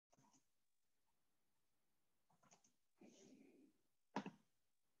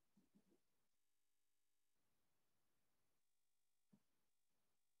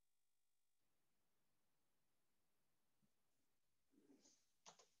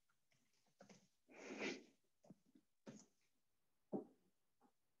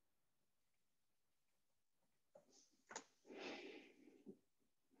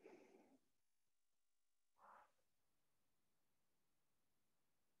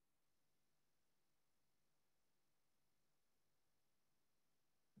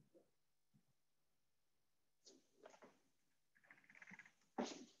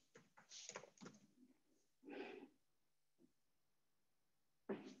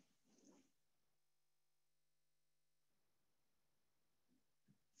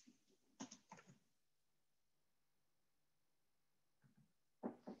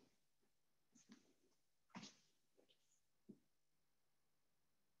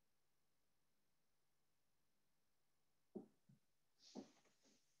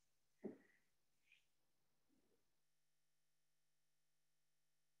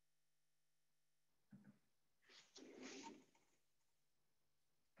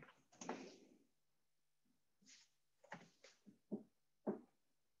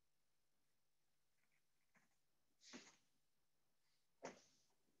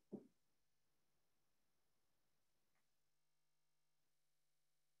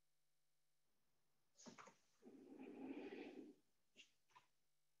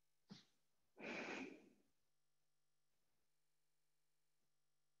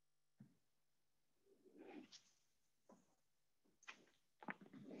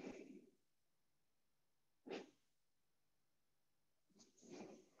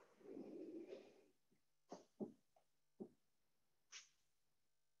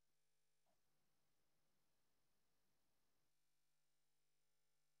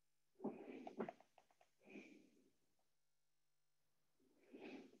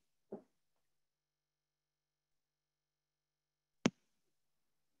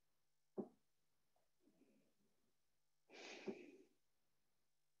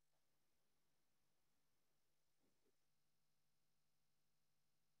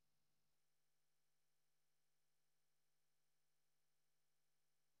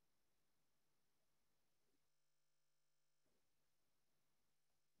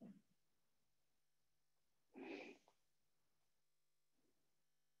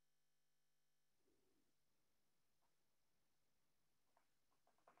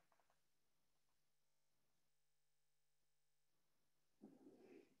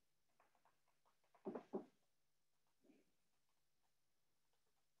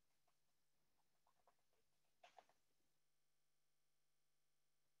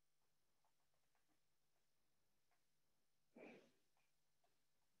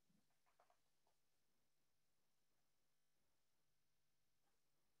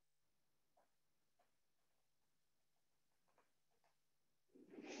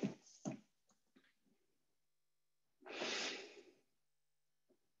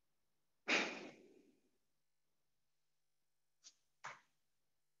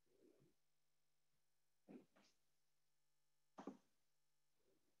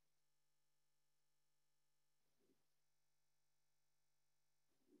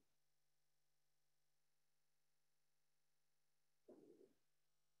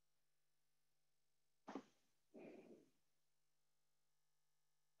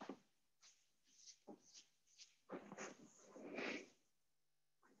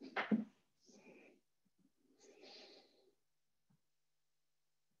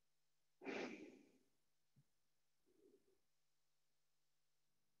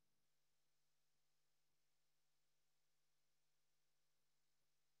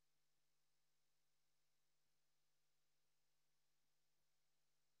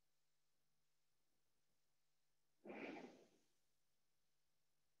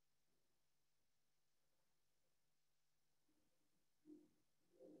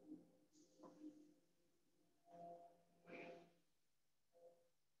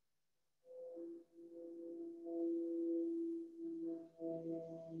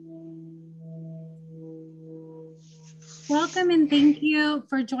Welcome and thank you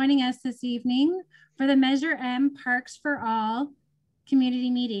for joining us this evening for the Measure M Parks for All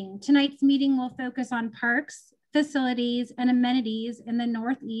community meeting. Tonight's meeting will focus on parks, facilities, and amenities in the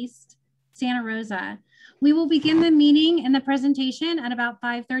Northeast Santa Rosa. We will begin the meeting and the presentation at about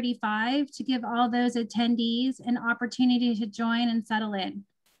 5:35 to give all those attendees an opportunity to join and settle in.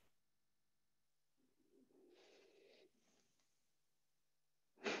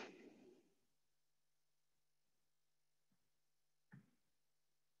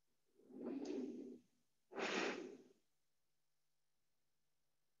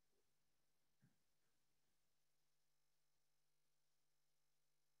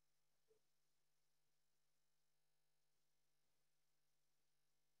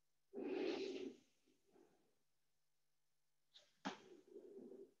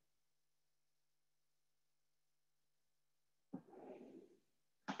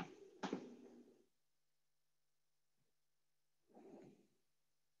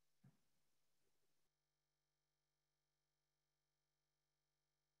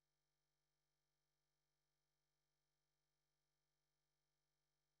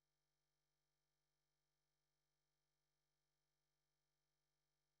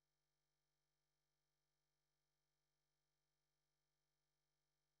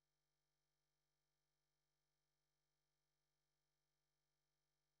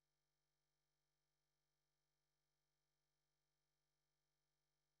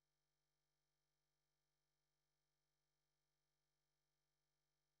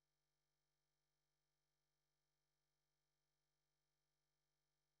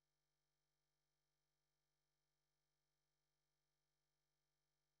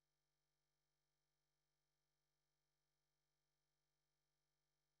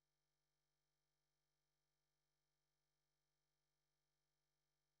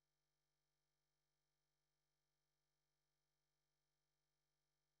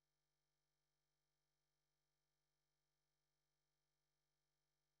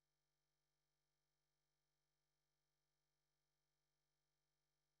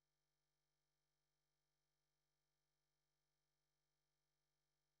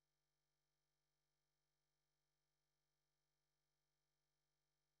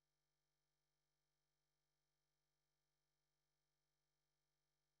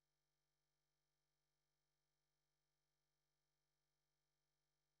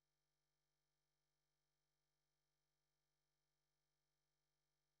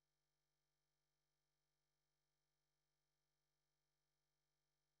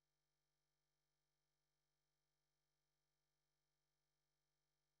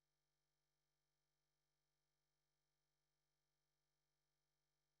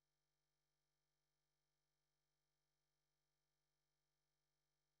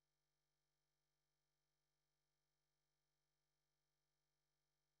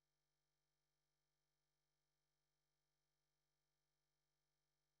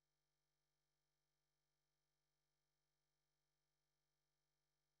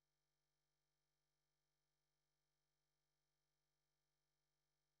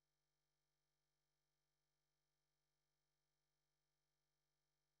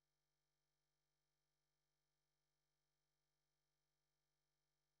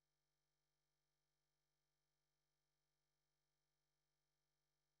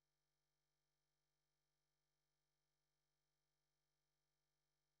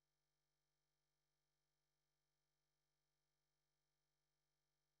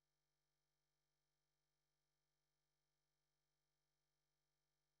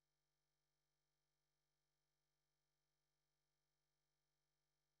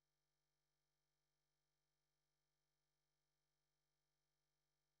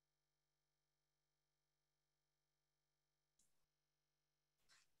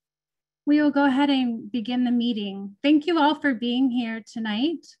 We will go ahead and begin the meeting. Thank you all for being here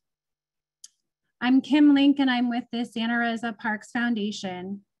tonight. I'm Kim Link and I'm with the Santa Rosa Parks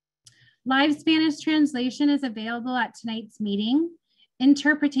Foundation. Live Spanish translation is available at tonight's meeting.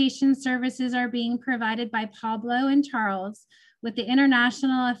 Interpretation services are being provided by Pablo and Charles with the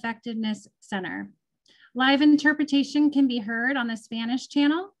International Effectiveness Center. Live interpretation can be heard on the Spanish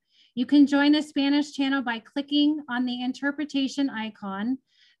channel. You can join the Spanish channel by clicking on the interpretation icon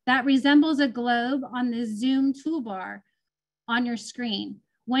that resembles a globe on the Zoom toolbar on your screen.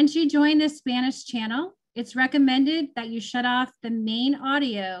 Once you join the Spanish channel, it's recommended that you shut off the main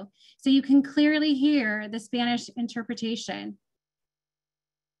audio so you can clearly hear the Spanish interpretation.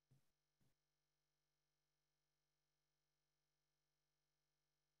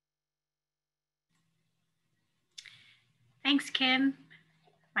 Thanks, Kim.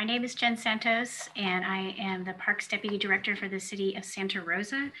 My name is Jen Santos, and I am the Parks Deputy Director for the City of Santa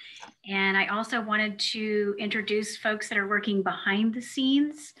Rosa. And I also wanted to introduce folks that are working behind the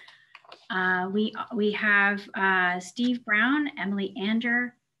scenes. We have Steve Brown, Emily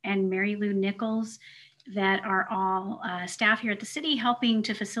Ander, and Mary Lou Nichols that are all staff here at the city helping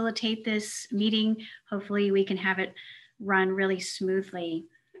to facilitate this meeting. Hopefully we can have it run really smoothly.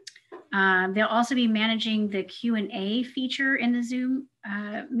 They'll also be managing the Q&A feature in the Zoom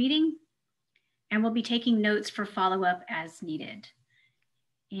meeting, and we'll be taking notes for follow-up as needed.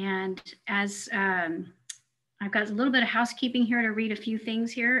 And as I've got a little bit of housekeeping here to read a few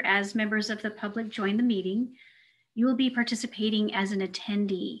things here. As members of the public join the meeting, you will be participating as an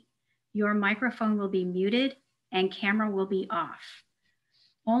attendee. Your microphone will be muted and camera will be off.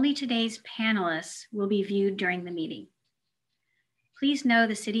 Only today's panelists will be viewed during the meeting. Please know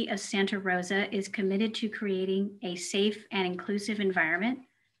the City of Santa Rosa is committed to creating a safe and inclusive environment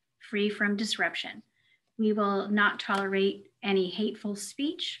free from disruption. We will not tolerate any hateful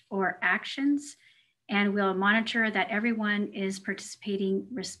speech or actions, and we'll monitor that everyone is participating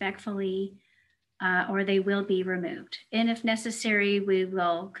respectfully or they will be removed. And if necessary, we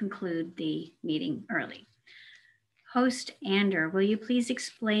will conclude the meeting early. Host Ander, will you please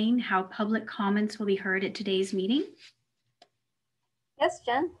explain how public comments will be heard at today's meeting? Yes,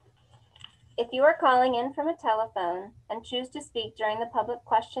 Jen. If you are calling in from a telephone and choose to speak during the public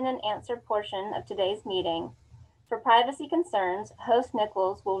question and answer portion of today's meeting, for privacy concerns, host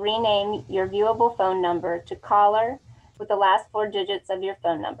Nichols will rename your viewable phone number to caller with the last 4 digits of your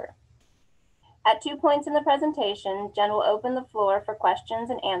phone number. At 2 points in the presentation, Jen will open the floor for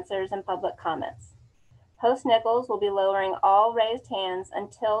questions and answers and public comments. Host Nichols will be lowering all raised hands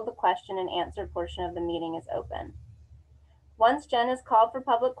until the question and answer portion of the meeting is open. Once Jen is called for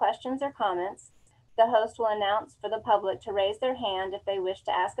public questions or comments, the host will announce for the public to raise their hand if they wish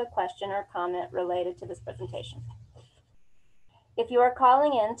to ask a question or comment related to this presentation. If you are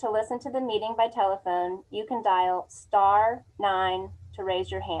calling in to listen to the meeting by telephone, you can dial *9 to raise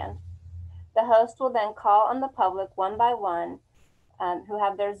your hand. The host will then call on the public one by one who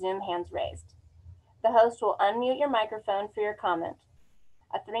have their Zoom hands raised. The host will unmute your microphone for your comment.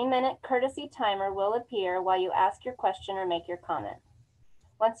 A 3-minute courtesy timer will appear while you ask your question or make your comment.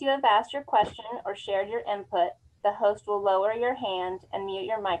 Once you have asked your question or shared your input, the host will lower your hand and mute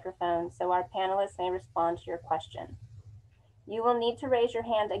your microphone so our panelists may respond to your question. You will need to raise your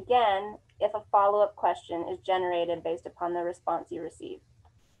hand again if a follow-up question is generated based upon the response you receive.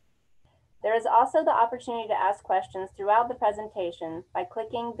 There is also the opportunity to ask questions throughout the presentation by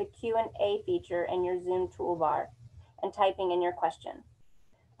clicking the Q&A feature in your Zoom toolbar and typing in your question.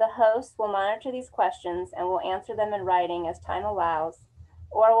 The host will monitor these questions and will answer them in writing as time allows,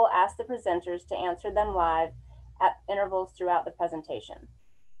 or will ask the presenters to answer them live at intervals throughout the presentation.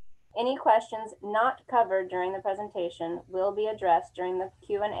 Any questions not covered during the presentation will be addressed during the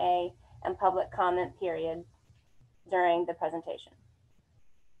Q&A and public comment period during the presentation.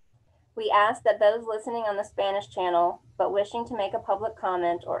 We ask that those listening on the Spanish channel but wishing to make a public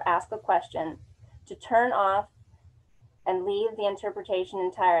comment or ask a question to turn off and leave the interpretation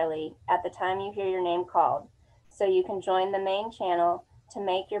entirely at the time you hear your name called, so you can join the main channel to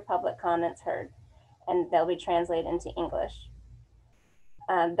make your public comments heard, and they'll be translated into English.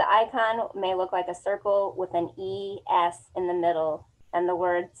 The icon may look like a circle with an ES in the middle and the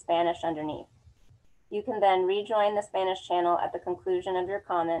word Spanish underneath. You can then rejoin the Spanish channel at the conclusion of your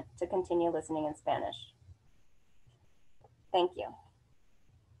comment to continue listening in Spanish. Thank you.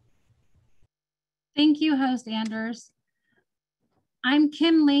 Thank you, host Anders. I'm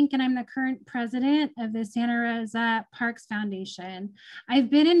Kim Link, and I'm the current president of the Santa Rosa Parks Foundation.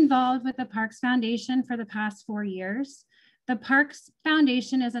 I've been involved with the Parks Foundation for the past 4 years. The Parks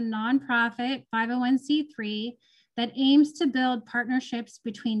Foundation is a nonprofit 501c3 that aims to build partnerships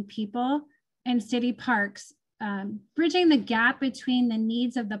between people and city parks, bridging the gap between the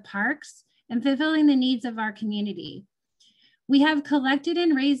needs of the parks and fulfilling the needs of our community. We have collected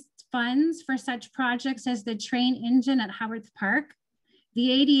and raised funds for such projects as the train engine at Howarth Park, the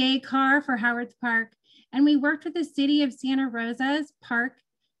ADA car for Howarth Park, and we worked with the City of Santa Rosa's Park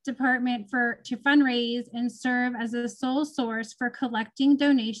Department to fundraise and serve as a sole source for collecting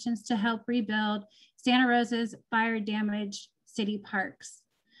donations to help rebuild Santa Rosa's fire damaged city parks.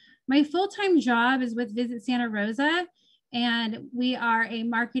 My full-time job is with Visit Santa Rosa, and we are a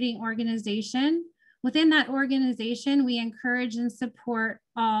marketing organization. Within that organization, we encourage and support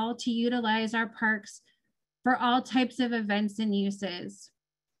all to utilize our parks for all types of events and uses.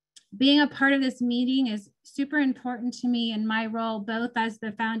 Being a part of this meeting is super important to me in my role, both as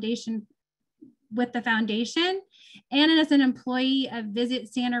the foundation with the foundation and as an employee of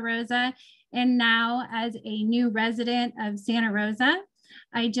Visit Santa Rosa, and now as a new resident of Santa Rosa.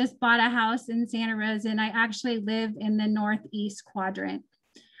 I just bought a house in Santa Rosa, and I actually live in the Northeast Quadrant.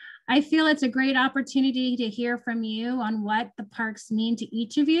 I feel it's a great opportunity to hear from you on what the parks mean to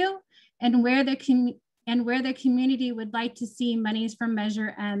each of you and where the community would like to see monies from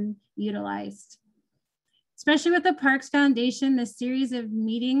Measure M utilized. Especially with the Parks Foundation, the series of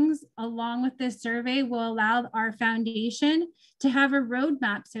meetings along with this survey will allow our foundation to have a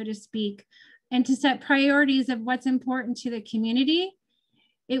roadmap, so to speak, and to set priorities of what's important to the community.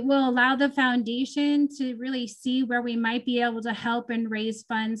 It will allow the foundation to really see where we might be able to help and raise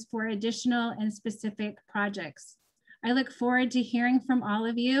funds for additional and specific projects. I look forward to hearing from all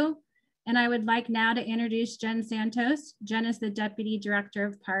of you. And I would like now to introduce Jen Santos. Jen is the Deputy Director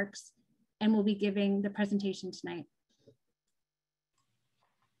of Parks and will be giving the presentation tonight.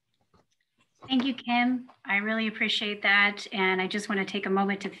 Thank you, Kim. I really appreciate that. And I just want to take a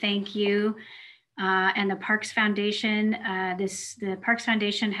moment to thank you and the Parks Foundation. The Parks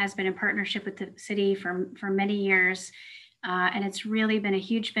Foundation has been in partnership with the city for many years. And it's really been a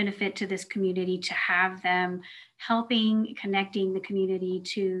huge benefit to this community to have them connecting the community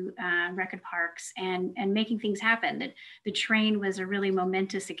to Reckitt Parks and making things happen. The train was a really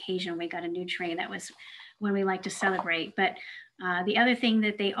momentous occasion. We got a new train. That was when we like to celebrate. But the other thing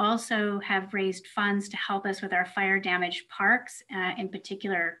that they also have raised funds to help us with our fire damaged parks, in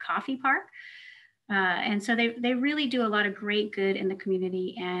particular Coffee Park. And so they really do a lot of great good in the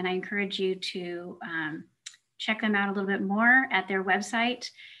community. And I encourage you to check them out a little bit more at their website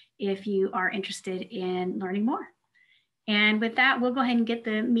if you are interested in learning more. And with that, we'll go ahead and get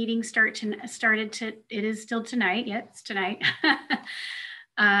the meeting started. It is still tonight. Yeah, it's tonight.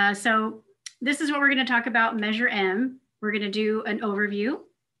 So this is what we're going to talk about, Measure M. We're going to do an overview,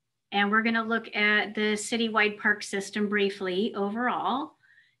 and we're going to look at the citywide park system briefly overall.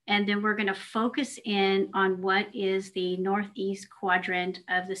 And then we're going to focus in on what is the Northeast Quadrant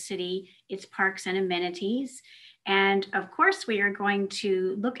of the city, its parks and amenities. And of course, we are going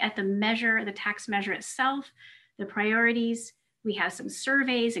to look at the tax measure itself, the priorities. We have some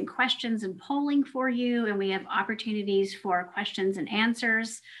surveys and questions and polling for you, and we have opportunities for questions and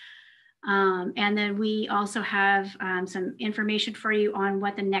answers. And then we also have some information for you on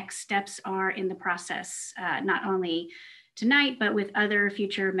what the next steps are in the process, not only tonight, but with other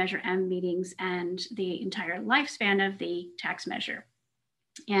future Measure M meetings and the entire lifespan of the tax measure.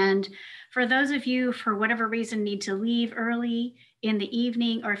 And for those of you, for whatever reason, need to leave early in the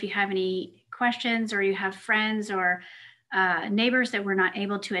evening, or if you have any questions or you have friends or neighbors that were not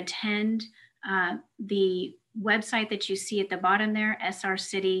able to attend, the website that you see at the bottom there,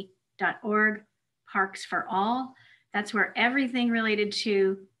 srcity.org, Parks for All, that's where everything related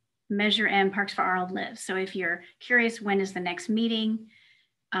to Measure M Parks for All lives. So if you're curious, when is the next meeting?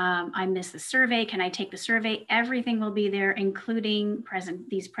 I missed the survey. Can I take the survey? Everything will be there, including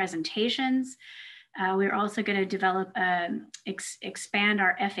these presentations. We're also going to develop, expand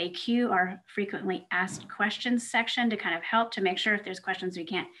our FAQ, our frequently asked questions section, to kind of help to make sure if there's questions we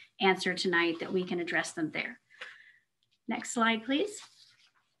can't answer tonight, that we can address them there. Next slide, please.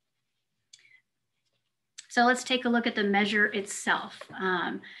 So let's take a look at the measure itself.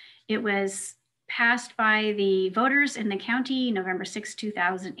 It was passed by the voters in the county November 6,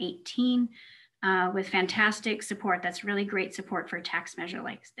 2018, with fantastic support. That's really great support for a tax measure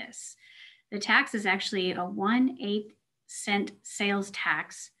like this. The tax is actually a 1/8 cent sales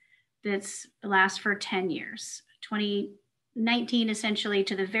tax that's lasts for 10 years, 2019 essentially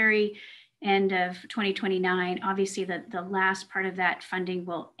to the very end of 2029. Obviously, the last part of that funding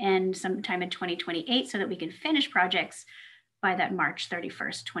will end sometime in 2028 so that we can finish projects by that March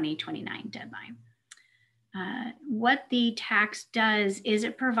 31st, 2029 deadline. What the tax does is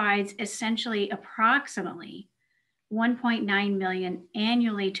it provides essentially approximately $1.9 million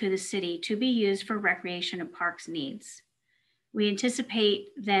annually to the city to be used for recreation and parks needs. We anticipate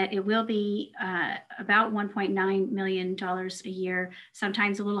that it will be about $1.9 million a year,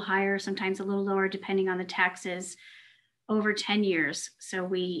 sometimes a little higher, sometimes a little lower, depending on the taxes, over 10 years. So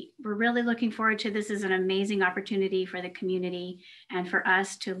we're really looking forward to this. Is an amazing opportunity for the community and for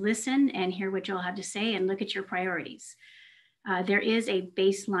us to listen and hear what you'll have to say and look at your priorities. There is a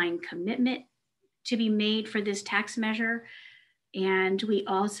baseline commitment to be made for this tax measure. And we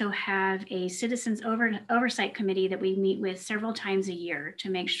also have a citizens oversight committee that we meet with several times a year to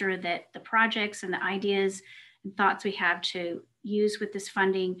make sure that the projects and the ideas and thoughts we have to use with this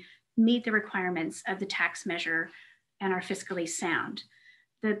funding meet the requirements of the tax measure and are fiscally sound.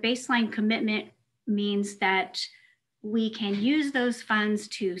 The baseline commitment means that we can use those funds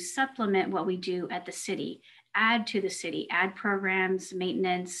to supplement what we do at the city, add to the city, add programs,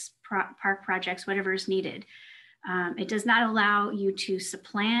 maintenance, park projects, whatever is needed. It does not allow you to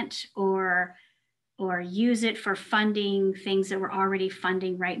supplant or use it for funding things that we're already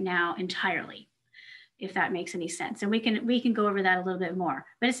funding right now entirely, if that makes any sense. And we can go over that a little bit more.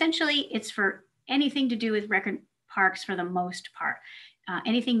 But essentially, it's for anything to do with record parks for the most part,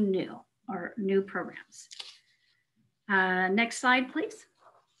 anything new or new programs. Next slide, please.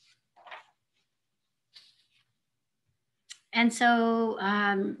 And so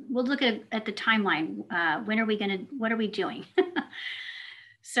we'll look at the timeline. What are we doing?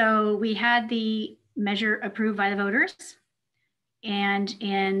 So we had the measure approved by the voters. And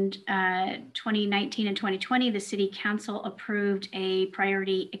in 2019 and 2020, the City Council approved a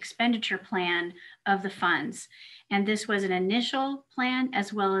priority expenditure plan of the funds. And this was an initial plan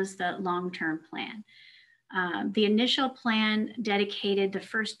as well as the long-term plan. The initial plan dedicated the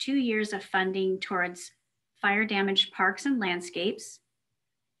first 2 years of funding towards fire damaged parks and landscapes.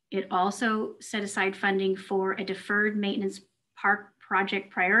 It also set aside funding for a deferred maintenance park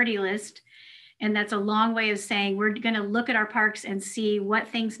project priority list. And that's a long way of saying we're going to look at our parks and see what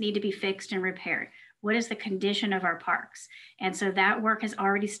things need to be fixed and repaired. What is the condition of our parks? And so that work has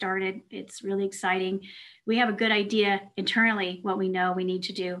already started. It's really exciting. We have a good idea internally what we know we need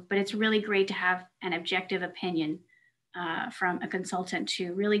to do, but it's really great to have an objective opinion from a consultant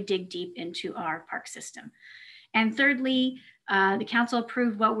to really dig deep into our park system. And thirdly, the council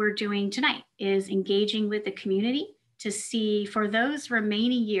approved what we're doing tonight is engaging with the community to see for those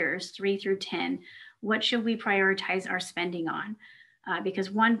remaining years, 3 through 10, what should we prioritize our spending on? Because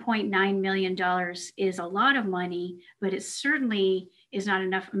 $1.9 million is a lot of money, but it certainly is not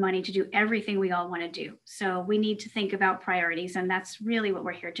enough money to do everything we all want to do. So we need to think about priorities, and that's really what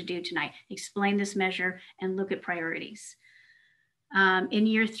we're here to do tonight, explain this measure and look at priorities. In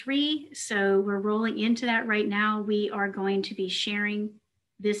year 3, so we're rolling into that right now, we are going to be sharing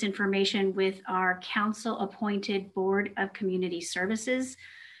this information with our council appointed Board of Community Services.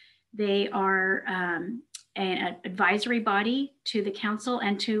 They are an advisory body to the council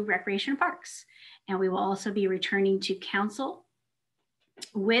and to Recreation Parks. And we will also be returning to council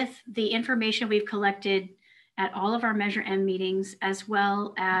with the information we've collected at all of our Measure M meetings, as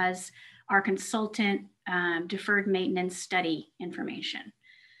well as our consultant deferred maintenance study information.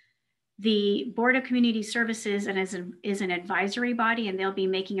 The Board of Community Services is an advisory body, and they'll be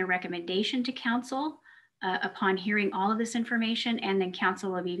making a recommendation to council upon hearing all of this information, and then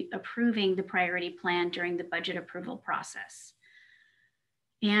council will be approving the priority plan during the budget approval process.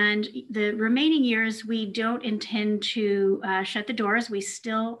 And the remaining years, we don't intend to shut the doors. We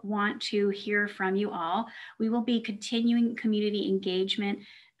still want to hear from you all. We will be continuing community engagement,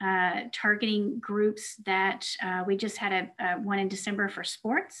 targeting groups that we just had one in December for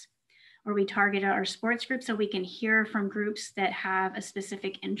sports, where we target our sports group so we can hear from groups that have a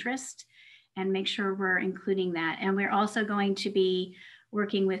specific interest and make sure we're including that. And we're also going to be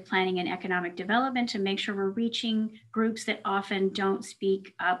working with planning and economic development to make sure we're reaching groups that often don't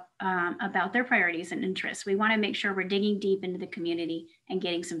speak up about their priorities and interests. We want to make sure we're digging deep into the community and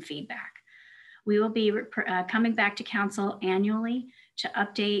getting some feedback. We will be coming back to council annually to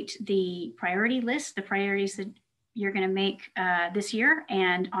update the priority list, the priorities that you're going to make this year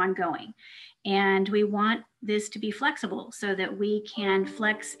and ongoing. And we want this to be flexible so that we can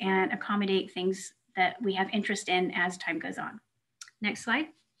flex and accommodate things that we have interest in as time goes on. Next slide.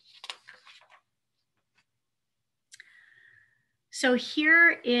 So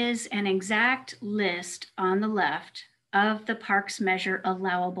here is an exact list on the left of the parks measure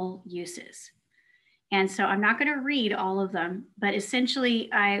allowable uses. And so I'm not going to read all of them, but essentially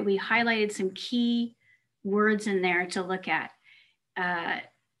we highlighted some key words in there to look at.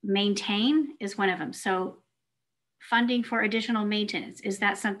 Maintain is one of them. So funding for additional maintenance, is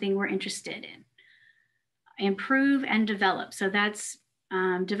that something we're interested in? Improve and develop. So that's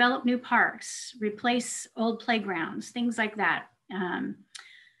develop new parks, replace old playgrounds, things like that.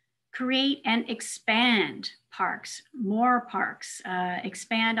 Create and expand parks, more parks,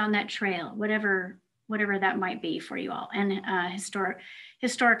 expand on that trail, whatever that might be for you all, and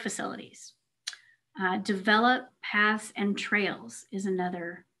historic facilities. Develop paths and trails is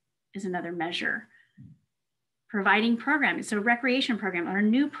another measure. Providing programming, so recreation program, are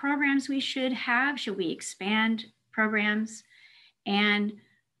new programs we should have? Should we expand programs? And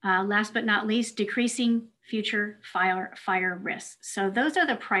last but not least, decreasing future fire risks. So those are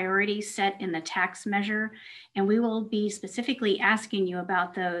the priorities set in the tax measure, and we will be specifically asking you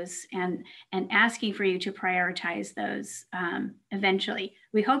about those and asking for you to prioritize those eventually.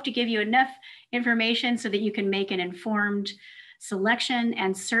 We hope to give you enough information so that you can make an informed selection,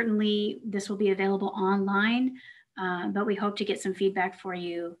 and certainly this will be available online, but we hope to get some feedback from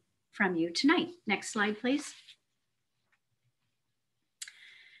you tonight. Next slide, please.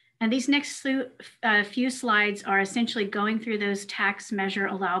 And these next few slides are essentially going through those tax measure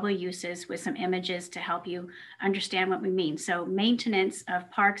allowable uses with some images to help you understand what we mean. So maintenance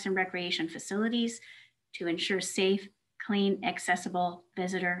of parks and recreation facilities to ensure safe, clean, accessible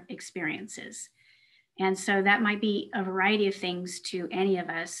visitor experiences. And so that might be a variety of things to any of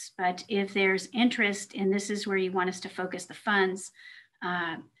us, but if there's interest and this is where you want us to focus the funds,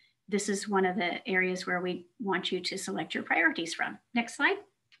 this is one of the areas where we want you to select your priorities from. Next slide.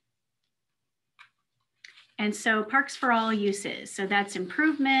 And so parks for all uses. So that's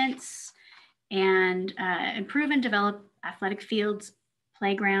improvements and improve and develop athletic fields,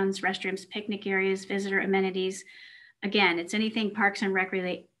 playgrounds, restrooms, picnic areas, visitor amenities. Again, it's anything parks and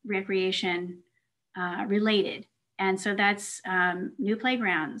recreation related. And so that's new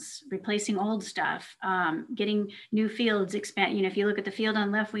playgrounds, replacing old stuff, getting new fields, expand. You know, if you look at the field on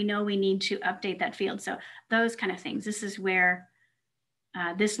the left, we know we need to update that field. So those kind of things. This is where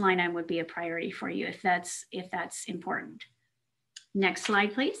this line item would be a priority for you if that's important. Next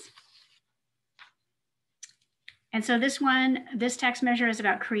slide, please. And so this tax measure is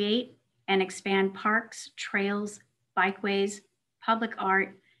about create and expand parks, trails, bikeways, public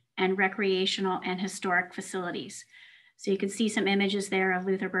art, and recreational and historic facilities. So you can see some images there of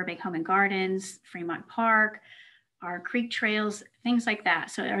Luther Burbank Home and Gardens, Fremont Park, our creek trails, things like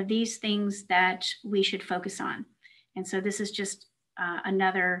that. So are these things that we should focus on? And so this is just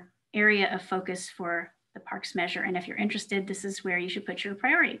another area of focus for the parks measure. And if you're interested, this is where you should put your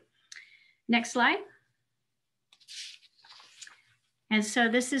priority. Next slide. And so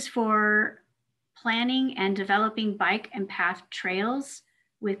this is for planning and developing bike and path trails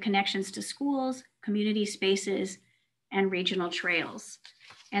with connections to schools, community spaces, and regional trails.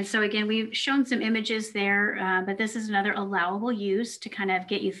 And so again, we've shown some images there, but this is another allowable use to kind of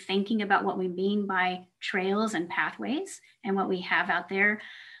get you thinking about what we mean by trails and pathways and what we have out there.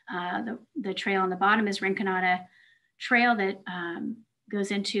 The trail on the bottom is Rinconada Trail that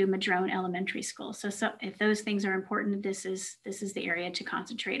goes into Madrone Elementary School. So if those things are important, this is the area to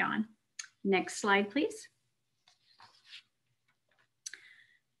concentrate on. Next slide, please.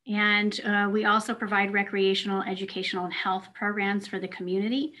 And we also provide recreational, educational, and health programs for the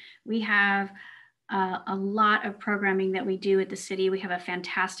community. We have a lot of programming that we do at the city. We have a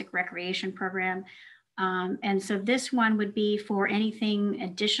fantastic recreation program. And so this one would be for anything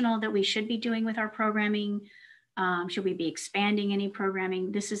additional that we should be doing with our programming. Should we be expanding any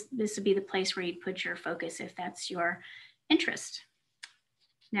programming? This would be the place where you'd put your focus if that's your interest.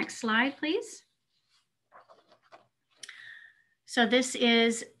 Next slide, please. So this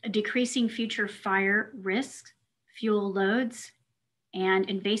is decreasing future fire risks, fuel loads, and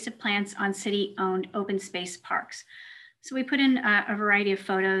invasive plants on city-owned open space parks. So we put in a variety of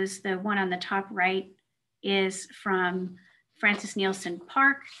photos. The one on the top right is from Francis Nielsen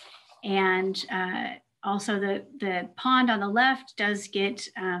Park. And also the pond on the left does get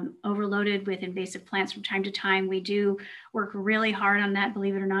overloaded with invasive plants from time to time. We do work really hard on that,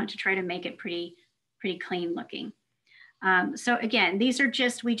 believe it or not, to try to make it pretty clean looking. So again,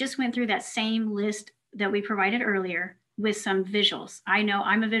 we just went through that same list that we provided earlier with some visuals. I know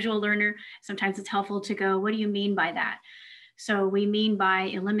I'm a visual learner. Sometimes it's helpful to go, what do you mean by that? So we mean by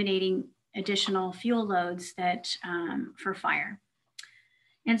eliminating additional fuel loads that for fire.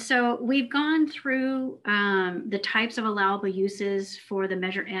 And so we've gone through the types of allowable uses for the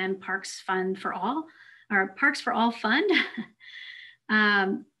Measure M Parks Fund for All, or Parks for All Fund.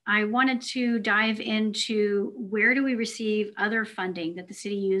 I wanted to dive into where do we receive other funding that the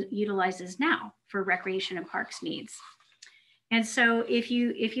city utilizes now for recreation and parks needs. And so if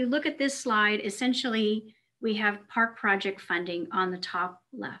you look at this slide, essentially we have park project funding on the top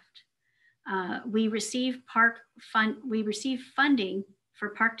left. We receive funding for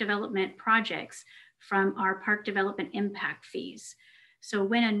park development projects from our park development impact fees. So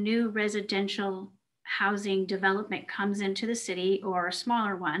when a new residential housing development comes into the city or a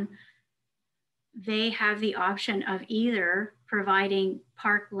smaller one, they have the option of either providing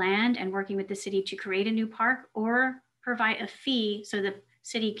park land and working with the city to create a new park, or provide a fee so the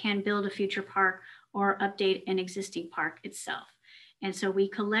city can build a future park or update an existing park itself. And so we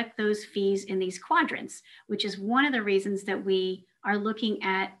collect those fees in these quadrants, which is one of the reasons that we are looking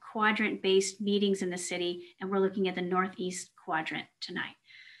at quadrant-based meetings in the city, and we're looking at the Northeast quadrant tonight.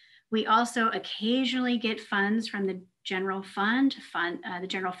 We also occasionally get funds from the general fund. The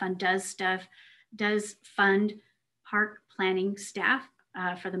general fund does fund park planning staff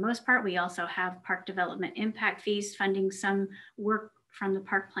for the most part. We also have park development impact fees funding some work from the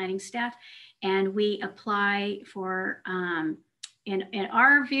park planning staff. And we apply for, in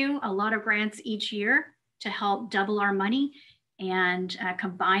our view, a lot of grants each year to help double our money and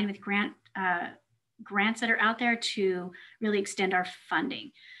combine with grants that are out there to really extend our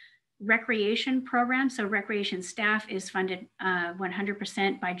funding. Recreation program, so recreation staff is funded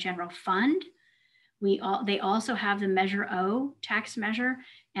 100% by general fund. They also have the Measure O tax measure,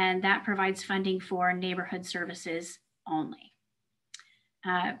 and that provides funding for neighborhood services only.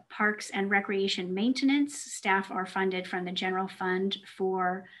 Parks and recreation maintenance, staff are funded from the general fund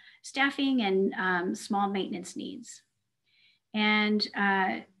for staffing and small maintenance needs. And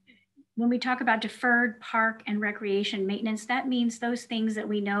when we talk about deferred park and recreation maintenance, that means those things that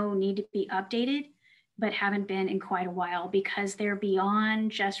we know need to be updated, but haven't been in quite a while because they're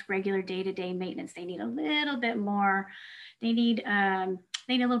beyond just regular day-to-day maintenance. They need a little bit more, they need a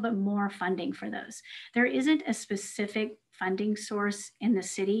little bit more funding for those. There isn't a specific funding source in the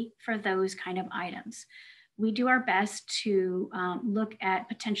city for those kind of items. We do our best to look at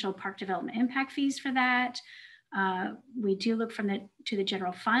potential park development impact fees for that. We do look to the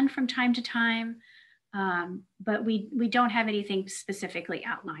general fund from time to time, but we don't have anything specifically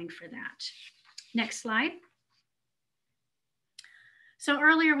outlined for that. Next slide. So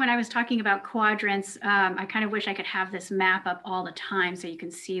earlier when I was talking about quadrants, I kind of wish I could have this map up all the time so you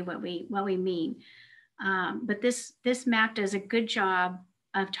can see what we mean. But this map does a good job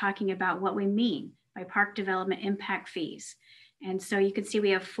of talking about what we mean by park development impact fees. And so you can see we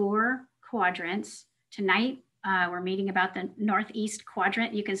have 4 quadrants. Tonight, we're meeting about the Northeast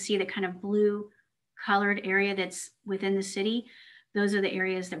quadrant. You can see the kind of blue colored area that's within the city. Those are the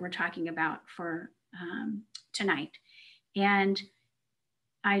areas that we're talking about for tonight. And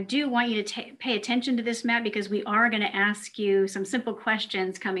I do want you to pay attention to this map because we are going to ask you some simple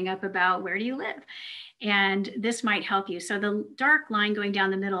questions coming up about where do you live? And this might help you. So the dark line going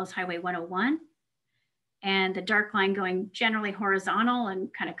down the middle is Highway 101. And the dark line going generally horizontal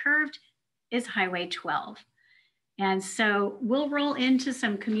and kind of curved is Highway 12. And so we'll roll into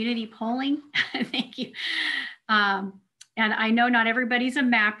some community polling. Thank you. And I know not everybody's a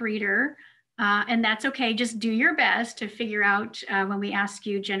map reader, and that's okay. Just do your best to figure out when we ask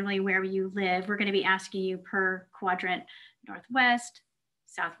you generally where you live. We're going to be asking you per quadrant: northwest,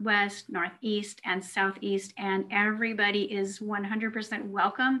 southwest, northeast, and southeast. And everybody is 100%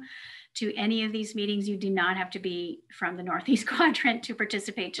 welcome to any of these meetings. You do not have to be from the Northeast quadrant to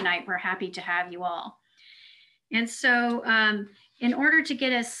participate tonight. We're happy to have you all. And so in order to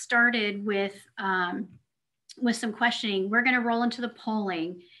get us started with some questioning, we're going to roll into the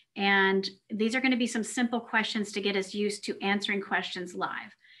polling. And these are going to be some simple questions to get us used to answering questions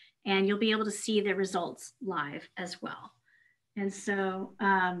live. And you'll be able to see the results live as well. And so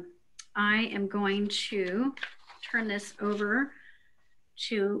I am going to turn this over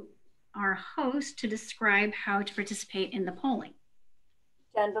to our host to describe how to participate in the polling.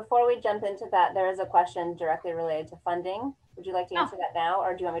 Jen, before we jump into that, there is a question directly related to funding. Would you like to answer that now,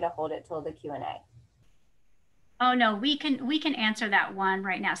 or do you want me to hold it till the Q&A? Oh no, we can answer that one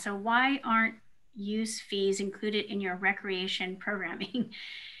right now. So why aren't use fees included in your recreation programming?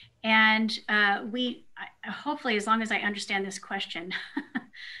 And hopefully, as long as I understand this question,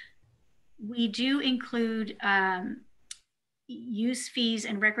 we do include use fees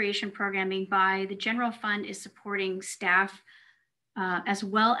and recreation programming by the general fund is supporting staff as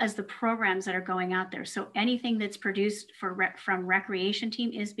well as the programs that are going out there. So anything that's produced from recreation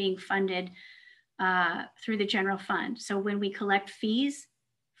team is being funded through the general fund. So when we collect fees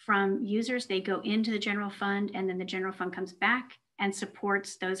from users, they go into the general fund, and then the general fund comes back and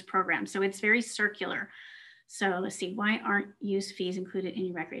supports those programs. So it's very circular. So let's see, why aren't use fees included in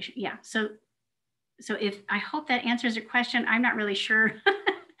your recreation? Yeah, so I hope that answers your question. I'm not really sure.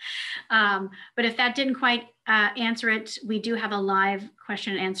 But if that didn't quite answer it, we do have a live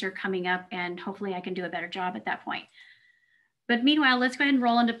question and answer coming up, and hopefully I can do a better job at that point. But meanwhile, let's go ahead and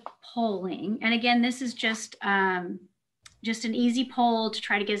roll into polling. And again, this is just an easy poll to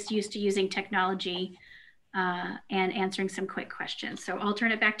try to get us used to using technology and answering some quick questions. So I'll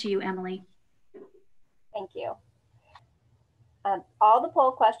turn it back to you, Emily. Thank you. All the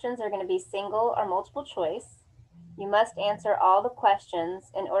poll questions are going to be single or multiple choice. You must answer all the questions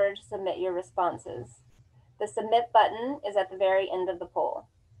in order to submit your responses. The submit button is at the very end of the poll.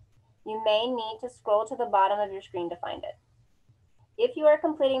 You may need to scroll to the bottom of your screen to find it. If you are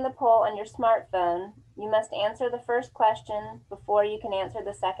completing the poll on your smartphone, you must answer the first question before you can answer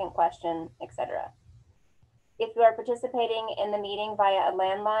the second question, etc. If you are participating in the meeting via a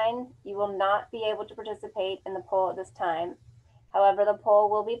landline, you will not be able to participate in the poll at this time. However, the poll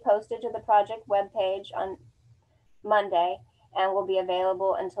will be posted to the project webpage on Monday and will be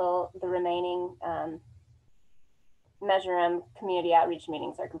available until the remaining Measure M community outreach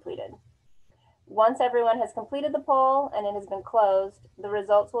meetings are completed. Once everyone has completed the poll and it has been closed, the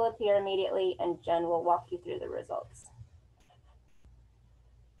results will appear immediately and Jen will walk you through the results.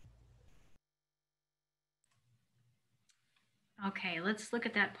 Okay, let's look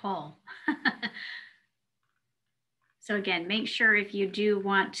at that poll. So again, make sure if you do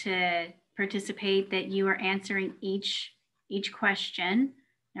want to participate that you are answering each question.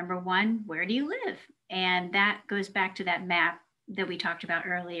 Number one, where do you live? And that goes back to that map that we talked about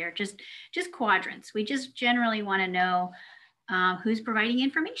earlier, just quadrants. We just generally want to know who's providing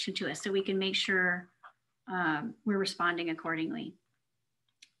information to us so we can make sure we're responding accordingly.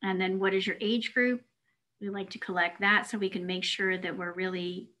 And then what is your age group? We like to collect that so we can make sure that we're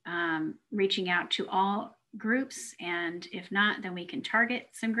really reaching out to all groups. And if not, then we can target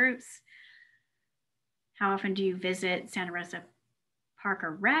some groups. How often do you visit Santa Rosa Park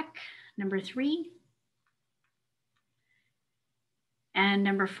or Rec? Number 3. And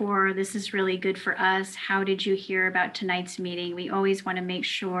number 4, this is really good for us. How did you hear about tonight's meeting? We always want to make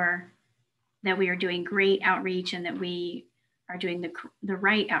sure that we are doing great outreach and that we are doing the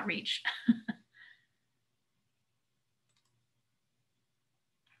right outreach.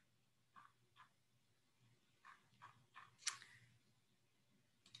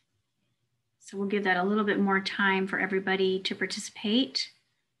 So we'll give that a little bit more time for everybody to participate.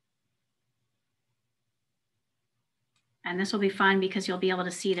 And this will be fun because you'll be able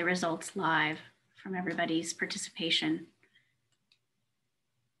to see the results live from everybody's participation.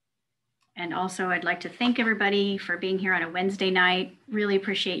 And also I'd like to thank everybody for being here on a Wednesday night. Really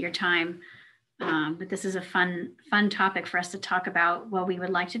appreciate your time. But this is a fun topic for us to talk about what we would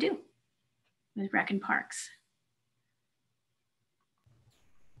like to do with Rec and Parks.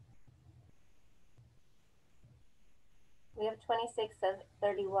 We have 26 of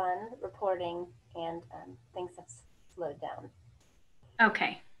 31 reporting and things have slowed down.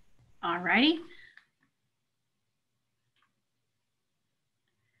 Okay, all righty.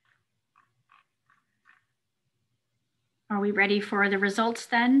 Are we ready for the results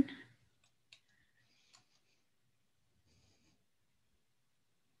then?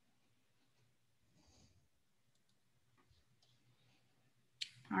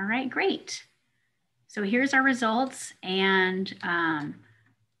 All right, great. So here's our results, and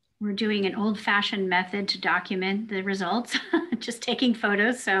we're doing an old-fashioned method to document the results, just taking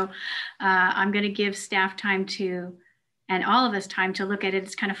photos. So I'm going to give staff time to, and all of us time to look at it.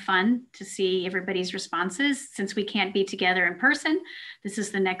 It's kind of fun to see everybody's responses. Since we can't be together in person, this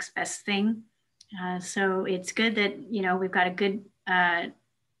is the next best thing. So it's good that, you know, we've got a good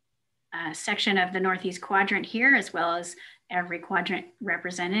section of the Northeast Quadrant here, as well as every quadrant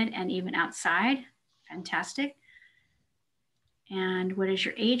represented and even outside. Fantastic. And what is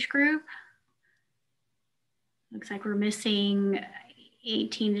your age group? Looks like we're missing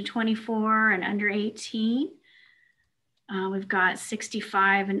 18 to 24 and under 18. We've got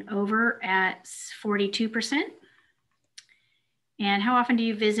 65 and over at 42%. And how often do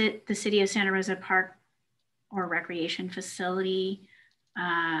you visit the City of Santa Rosa Park or recreation facility?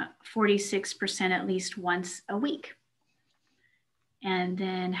 46% at least once a week. And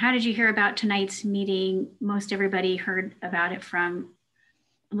then how did you hear about tonight's meeting? Most everybody heard about it from,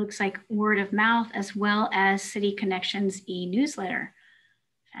 it looks like, word of mouth, as well as City Connections e-newsletter.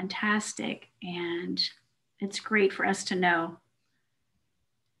 Fantastic. And it's great for us to know.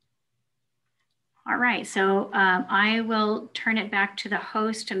 All right, so I will turn it back to the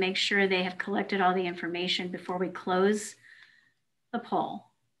host to make sure they have collected all the information before we close the poll.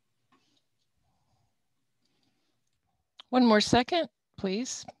 One more second,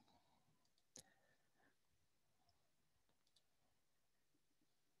 please.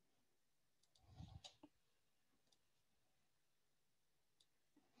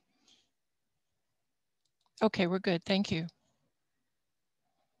 Okay, we're good. Thank you.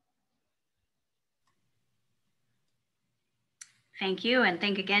 Thank you, and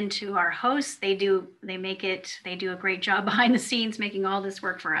thank again to our hosts. They do a great job behind the scenes making all this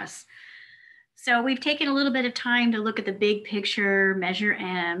work for us. So we've taken a little bit of time to look at the big picture, Measure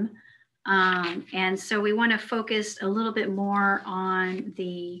M. And so we want to focus a little bit more on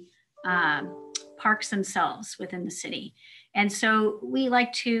the parks themselves within the city. And so we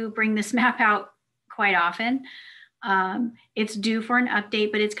like to bring this map out quite often. It's due for an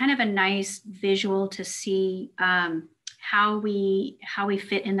update, but it's kind of a nice visual to see how we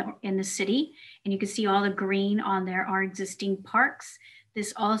fit in the city. And you can see all the green on there are existing parks.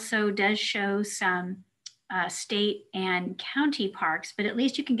 This also does show some state and county parks, but at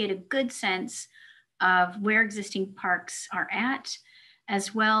least you can get a good sense of where existing parks are at,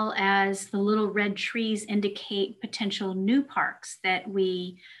 as well as the little red trees indicate potential new parks that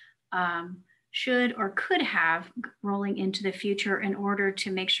we should or could have rolling into the future in order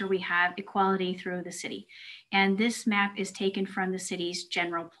to make sure we have equality through the city. And this map is taken from the city's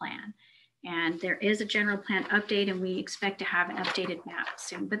general plan. And there is a general plan update, and we expect to have an updated map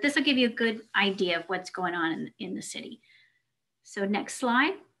soon. But this will give you a good idea of what's going on in the city. So next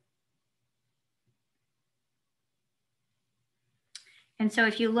slide. And so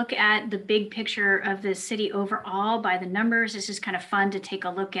if you look at the big picture of the city overall by the numbers, this is kind of fun to take a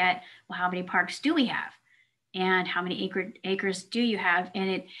look at, well, how many parks do we have? And how many acres do you have?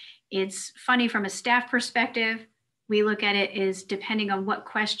 And it's funny from a staff perspective. We look at it as depending on what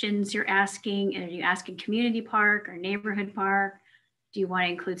questions you're asking. Are you asking community park or neighborhood park? Do you want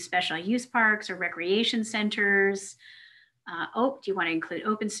to include special use parks or recreation centers? Do you want to include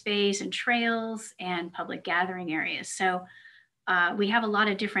open space and trails and public gathering areas? So we have a lot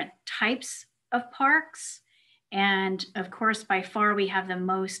of different types of parks. And of course, by far, we have the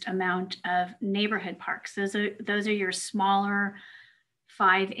most amount of neighborhood parks. Those are your smaller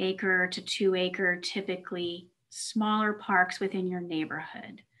 5 acre to 2 acre, typically smaller parks within your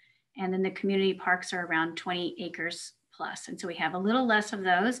neighborhood. And then the community parks are around 20 acres plus. And so we have a little less of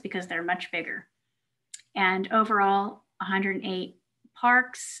those because they're much bigger. And overall, 108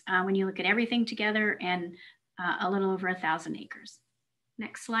 parks when you look at everything together, and a little over 1,000 acres.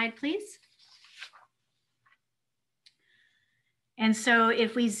 Next slide, please. And so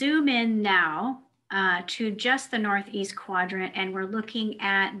if we zoom in now to just the Northeast quadrant, and we're looking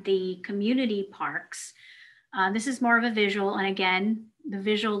at the community parks, this is more of a visual. And again, the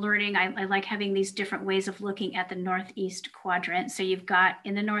visual learning, I like having these different ways of looking at the Northeast quadrant. So you've got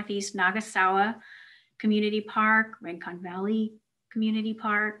in the Northeast, Nagasawa Community Park, Rincon Valley Community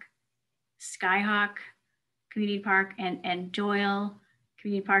Park, Skyhawk Community Park, and Doyle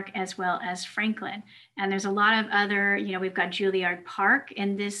Community Park, as well as Franklin. And there's a lot of other, we've got Juilliard Park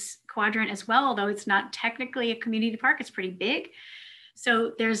in this quadrant as well, although it's not technically a community park, it's pretty big.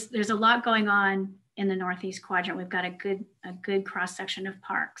 So there's a lot going on in the Northeast quadrant. We've got a good cross section of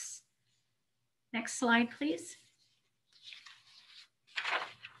parks. Next slide, please.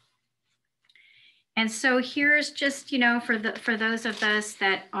 And so here's just, for those of us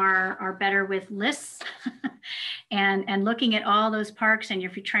that are better with lists and looking at all those parks, and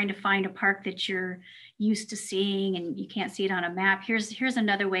if you're trying to find a park that you're used to seeing and you can't see it on a map, here's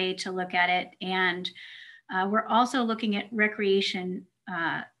another way to look at it. And we're also looking at recreation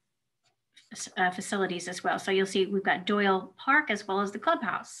facilities as well. So you'll see we've got Doyle Park as well as the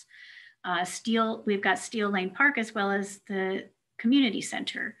clubhouse. We've got Steel Lane Park as well as the community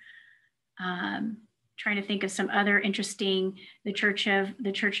center. Trying to think of some other interesting, the Church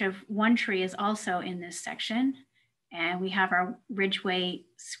of One Tree is also in this section. And we have our Ridgeway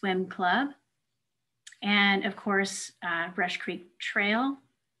Swim Club. And of course, Brush Creek Trail,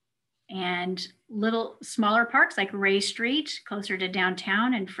 and little smaller parks like Ray Street, closer to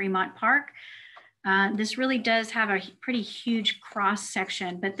downtown, and Fremont Park. This really does have a pretty huge cross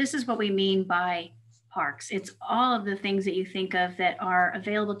section, but this is what we mean by parks. It's all of the things that you think of that are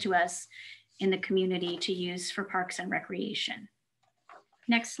available to us in the community to use for parks and recreation.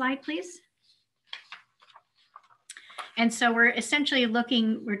 Next slide, please. And so we're essentially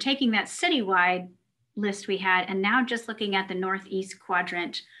we're taking that citywide list we had, and now just looking at the Northeast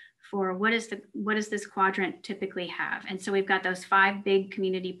quadrant for what does this quadrant typically have? And so we've got those 5 big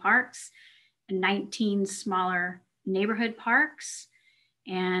community parks, 19 smaller neighborhood parks.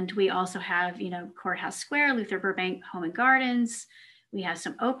 And we also have, Courthouse Square, Luther Burbank Home and Gardens. We have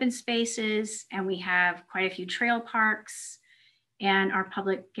some open spaces, and we have quite a few trail parks and our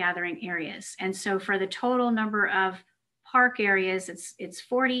public gathering areas. And so for the total number of park areas, it's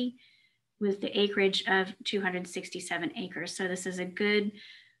 40 with the acreage of 267 acres. So this is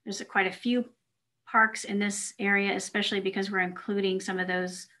there's quite a few parks in this area, especially because we're including some of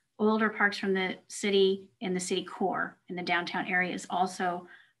those older parks from the city in the city core, in the downtown area is also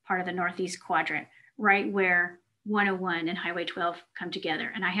part of the Northeast quadrant, right where 101 and Highway 12 come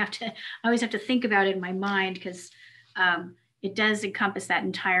together. And I always have to think about it in my mind because it does encompass that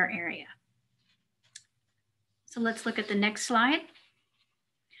entire area. So let's look at the next slide.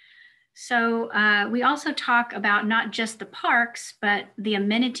 So we also talk about not just the parks, but the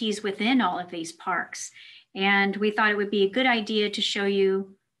amenities within all of these parks. And we thought it would be a good idea to show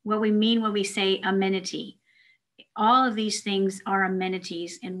you what we mean when we say amenity. All of these things are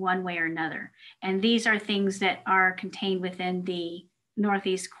amenities in one way or another. And these are things that are contained within the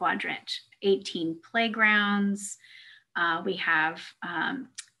Northeast Quadrant. 18 playgrounds. We have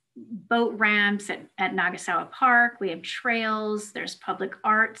boat ramps at Nagasawa Park. We have trails. There's public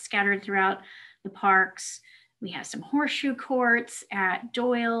art scattered throughout the parks. We have some horseshoe courts at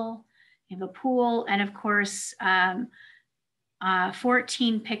Doyle. We have a pool. And of course,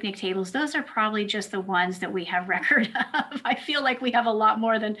 14 picnic tables. Those are probably just the ones that we have record of. I feel like we have a lot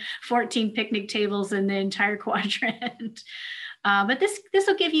more than 14 picnic tables in the entire quadrant. But this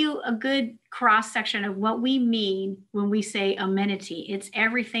will give you a good cross section of what we mean when we say amenity. It's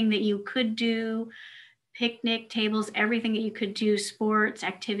everything that you could do, picnic tables, everything that you could do, sports,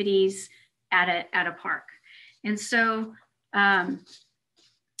 activities at a park. And so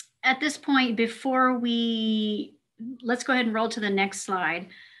at this point, let's go ahead and roll to the next slide.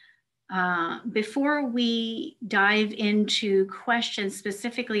 Before we dive into questions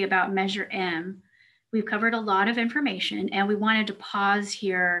specifically about Measure M, we've covered a lot of information and we wanted to pause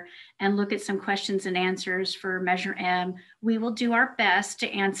here and look at some questions and answers for Measure M. We will do our best to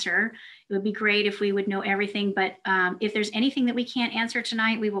answer. It would be great if we would know everything, but if there's anything that we can't answer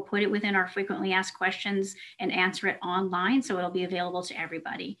tonight, we will put it within our frequently asked questions and answer it online, so it'll be available to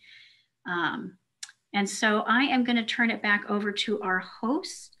everybody. And so I am going to turn it back over to our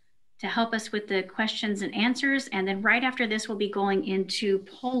host to help us with the questions and answers. And then right after this, we'll be going into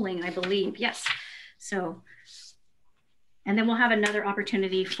polling, I believe. Yes. So, and then we'll have another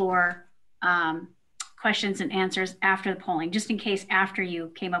opportunity for questions and answers after the polling, just in case after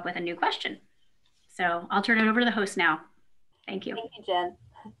you came up with a new question. So I'll turn it over to the host now. Thank you. Thank you, Jen.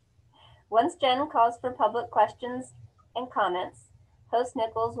 Once Jen calls for public questions and comments, Host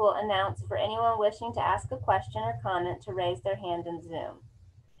Nichols will announce for anyone wishing to ask a question or comment to raise their hand in Zoom.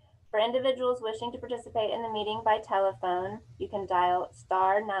 For individuals wishing to participate in the meeting by telephone, you can dial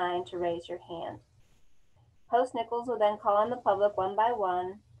 *9 to raise your hand. Host Nichols will then call on the public one by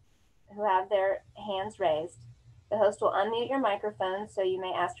one who have their hands raised. The host will unmute your microphone so you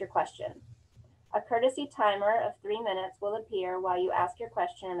may ask your question. A courtesy timer of 3 minutes will appear while you ask your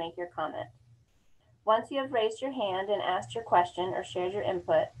question or make your comment. Once you have raised your hand and asked your question or shared your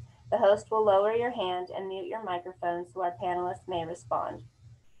input, the host will lower your hand and mute your microphone so our panelists may respond.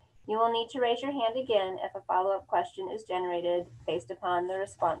 You will need to raise your hand again if a follow-up question is generated based upon the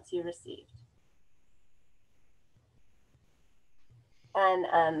response you received.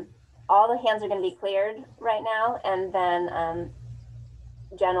 And all the hands are going to be cleared right now, and then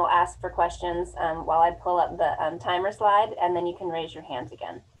Jen will ask for questions while I pull up the timer slide, and then you can raise your hands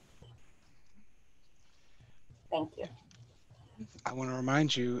again. Thank you. I want to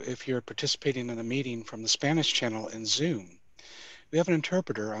remind you, if you're participating in a meeting from the Spanish channel in Zoom, we have an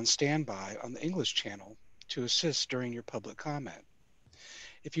interpreter on standby on the English channel to assist during your public comment.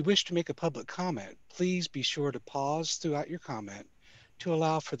 If you wish to make a public comment, please be sure to pause throughout your comment to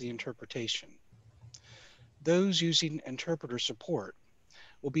allow for the interpretation. Those using interpreter support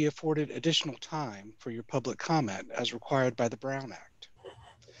will be afforded additional time for your public comment as required by the Brown Act.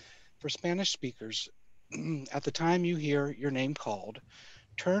 For Spanish speakers, at the time you hear your name called,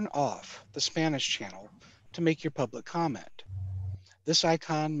 turn off the Spanish channel to make your public comment. This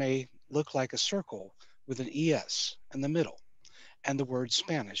icon may look like a circle with an ES in the middle and the word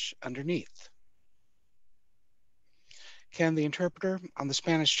Spanish underneath. Can the interpreter on the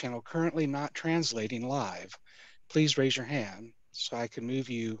Spanish channel currently not translating live, please raise your hand so I can move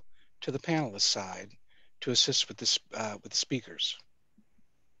you to the panelist side to assist with the speakers.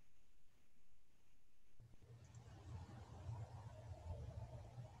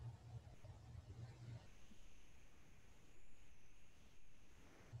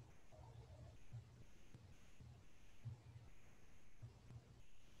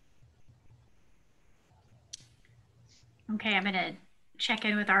 Okay, I'm going to check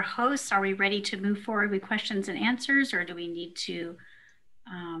in with our hosts. Are we ready to move forward with questions and answers, or do we need to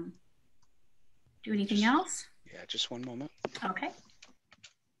do anything else? Yeah, just one moment. Okay.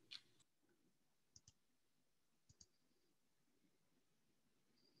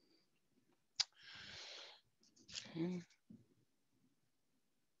 Okay.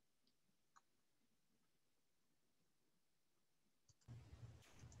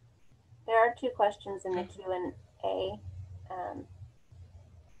 There are 2 questions in the Q&A.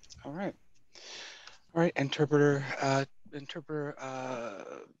 All right. All right, interpreter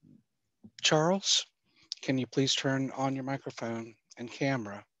Charles, can you please turn on your microphone and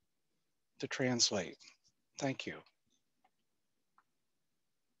camera to translate? Thank you.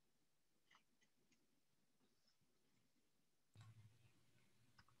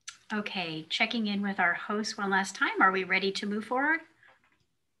 Okay, checking in with our host one last time. Are we ready to move forward?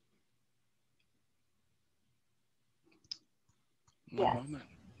 One moment.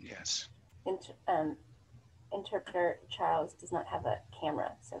 Yes. Interpreter Charles does not have a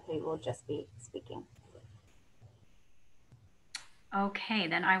camera, so he will just be speaking. Okay,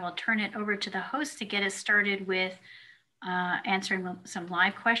 then I will turn it over to the host to get us started with answering some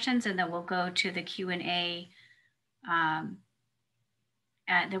live questions, and then we'll go to the Q&A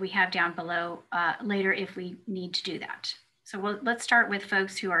that we have down below later if we need to do that. So let's start with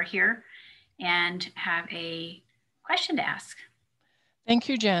folks who are here and have a question to ask. Thank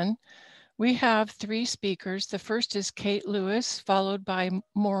you, Jen. We have 3 speakers. The first is Kate Lewis, followed by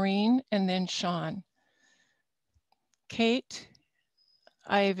Maureen, and then Sean. Kate,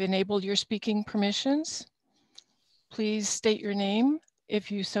 I've enabled your speaking permissions. Please state your name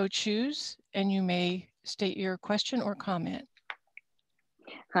if you so choose, and you may state your question or comment.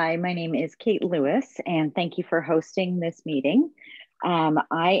 Hi, my name is Kate Lewis, and thank you for hosting this meeting.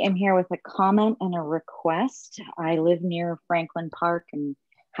 I am here with a comment and a request. I live near Franklin Park and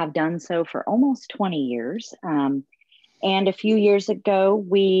have done so for almost 20 years. And a few years ago,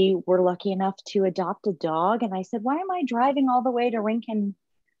 we were lucky enough to adopt a dog. And I said, why am I driving all the way to Rincon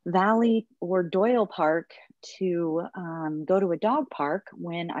Valley or Doyle Park to go to a dog park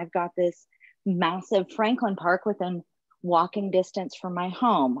when I've got this massive Franklin Park within walking distance from my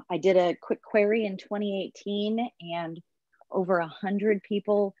home? I did a quick query in 2018 and over 100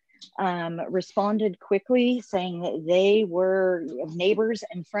 people responded quickly saying that they were neighbors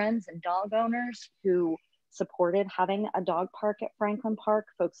and friends and dog owners who supported having a dog park at Franklin Park.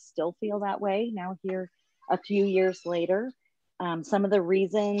 Folks still feel that way now here a few years later. Some of the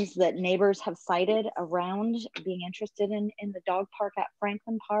reasons that neighbors have cited around being interested in the dog park at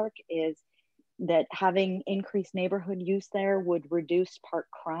Franklin Park is that having increased neighborhood use there would reduce park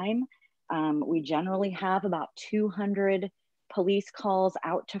crime. We generally have about 200 police calls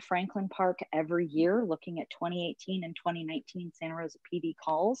out to Franklin Park every year, looking at 2018 and 2019 Santa Rosa PD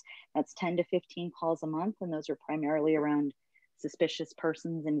calls. That's 10 to 15 calls a month, and those are primarily around suspicious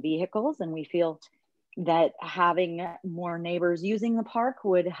persons and vehicles. And we feel that having more neighbors using the park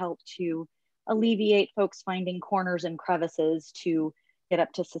would help to alleviate folks finding corners and crevices to get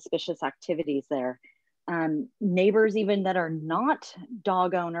up to suspicious activities there. Neighbors even that are not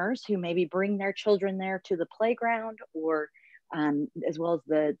dog owners who maybe bring their children there to the playground or as well as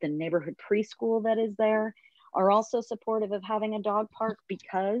the neighborhood preschool that is there are also supportive of having a dog park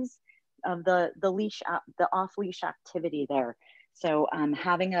because of the off-leash activity there. So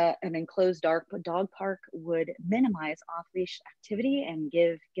having an enclosed dog park would minimize off-leash activity and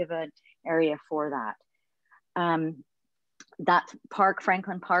give an area for that. That park,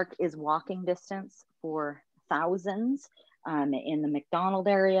 Franklin Park, is walking distance for thousands in the McDonald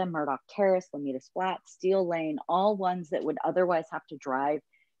area, Murdoch Terrace, Lamitas Flats, Steel Lane, all ones that would otherwise have to drive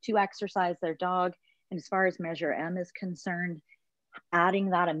to exercise their dog. And as far as Measure M is concerned, adding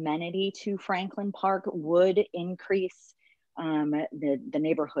that amenity to Franklin Park would increase the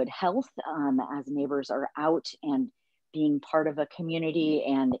neighborhood health as neighbors are out and being part of a community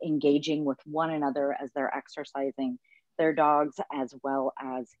and engaging with one another as they're exercising their dogs, as well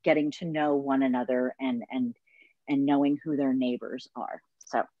as getting to know one another and knowing who their neighbors are.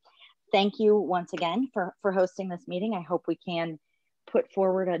 So thank you once again for hosting this meeting. I hope we can put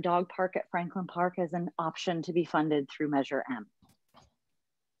forward a dog park at Franklin Park as an option to be funded through Measure M.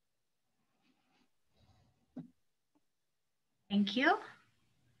 Thank you.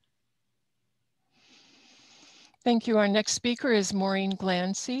 Thank you. Our next speaker is Maureen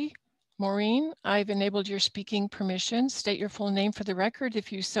Glancy. Maureen, I've enabled your speaking permissions. State your full name for the record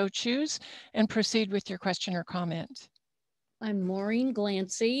if you so choose, and proceed with your question or comment. I'm Maureen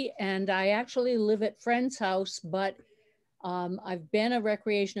Glancy, and I actually live at Friend's house, but I've been a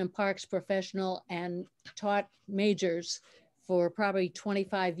recreation and parks professional and taught majors for probably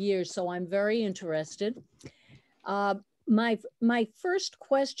 25 years, so I'm very interested. My first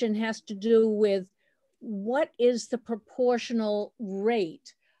question has to do with what is the proportional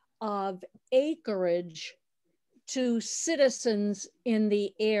rate of acreage to citizens in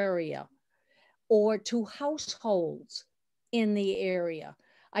the area or to households in the area?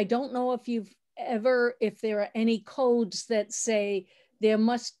 I don't know if if there are any codes that say there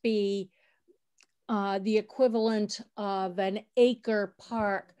must be the equivalent of an acre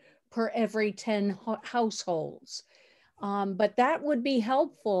park per every 10 households. But that would be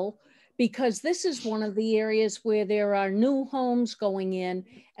helpful because this is one of the areas where there are new homes going in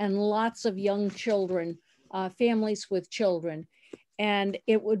and lots of young children, families with children. And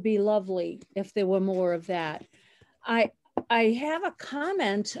it would be lovely if there were more of that. I I have a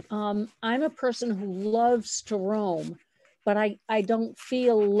comment. I'm a person who loves to roam, but I don't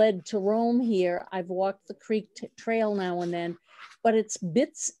feel led to roam here. I've walked the creek trail now and then, but it's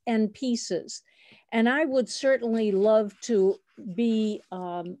bits and pieces. And I would certainly love to be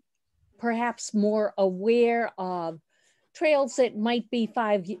perhaps more aware of trails that might be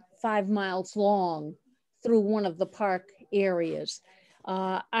five miles long through one of the park areas.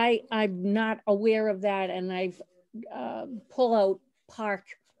 I'm not aware of that, and I've pull out park,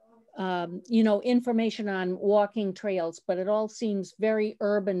 information on walking trails, but it all seems very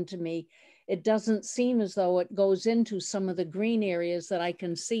urban to me. It doesn't seem as though it goes into some of the green areas that I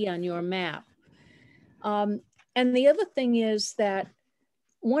can see on your map. And the other thing is that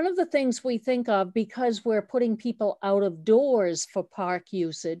one of the things we think of, because we're putting people out of doors for park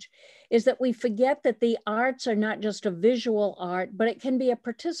usage, is that we forget that the arts are not just a visual art, but it can be a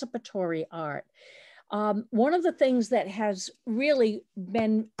participatory art. One of the things that has really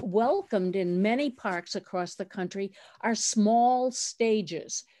been welcomed in many parks across the country are small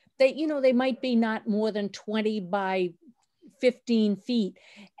stages. They might be not more than 20 by 15 feet,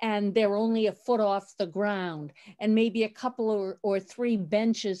 and they're only a foot off the ground, and maybe a couple or three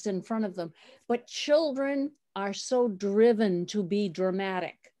benches in front of them. But children are so driven to be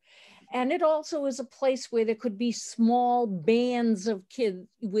dramatic. And it also is a place where there could be small bands of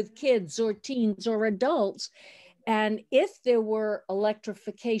kids or teens or adults. And if there were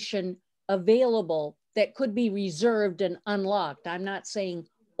electrification available that could be reserved and unlocked, I'm not saying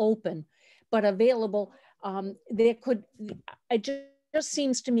open, but available, it just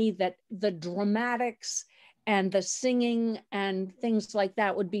seems to me that the dramatics and the singing and things like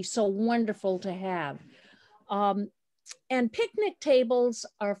that would be so wonderful to have. And picnic tables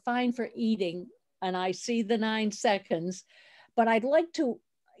are fine for eating, and I see the 9 seconds, but I'd like to,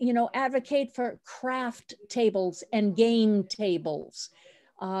 advocate for craft tables and game tables.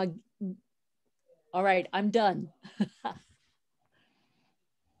 All right, I'm done.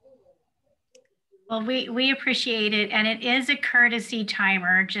 Well, we appreciate it, and it is a courtesy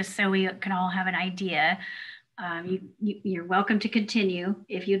timer, just so we can all have an idea. You're welcome to continue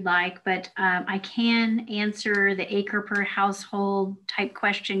if you'd like, but I can answer the acre per household type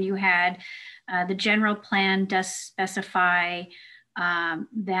question you had. The general plan does specify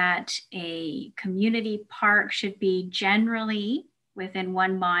that a community park should be generally within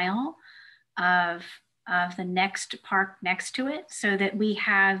 1 mile of the next park next to it, so that we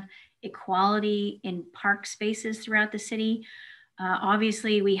have equality in park spaces throughout the city.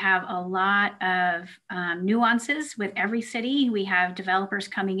 Obviously, we have a lot of nuances with every city. We have developers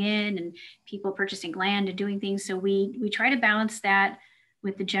coming in and people purchasing land and doing things. So we try to balance that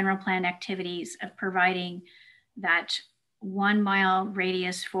with the general plan activities of providing that 1 mile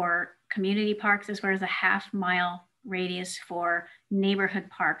radius for community parks, as well as a half-mile radius for neighborhood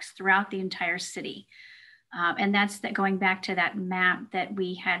parks throughout the entire city. And that's going back to that map that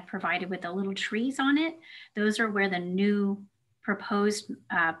we had provided with the little trees on it. Those are where the new proposed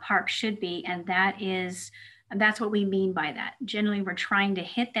park should be, and that's what we mean by that. Generally, we're trying to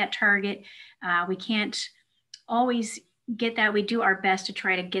hit that target. We can't always get that. We do our best to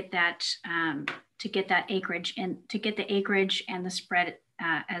try to get that acreage, and to get the acreage and the spread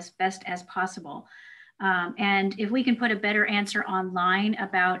as best as possible. And if we can put a better answer online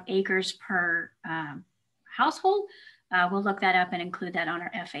about acres per household, we'll look that up and include that on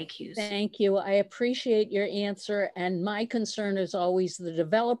our FAQs. Thank you. I appreciate your answer. And my concern is always the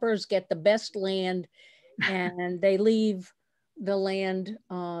developers get the best land and they leave the land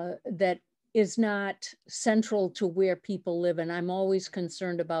that is not central to where people live. And I'm always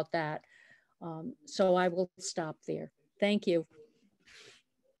concerned about that. So I will stop there. Thank you.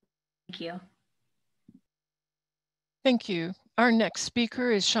 Thank you. Thank you. Our next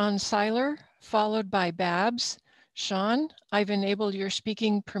speaker is Sean Seiler, followed by Babs. Sean, I've enabled your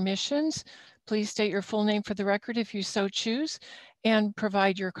speaking permissions. Please state your full name for the record if you so choose, and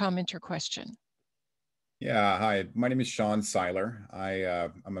provide your comment or question. Yeah, hi, my name is Sean Seiler.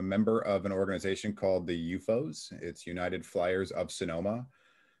 I'm a member of an organization called the UFOs. It's United Flyers of Sonoma.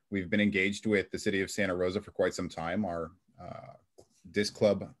 We've been engaged with the city of Santa Rosa for quite some time. Our Disc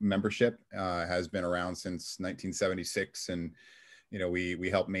Club membership has been around since 1976, and we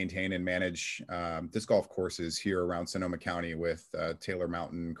help maintain and manage disc golf courses here around Sonoma County with Taylor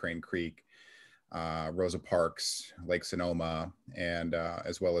Mountain, Crane Creek, Rosa Parks, Lake Sonoma, and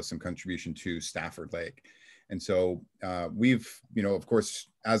as well as some contribution to Stafford Lake. And so we've, of course,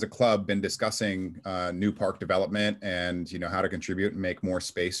 as a club, been discussing new park development and, how to contribute and make more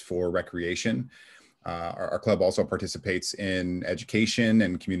space for recreation. Our club also participates in education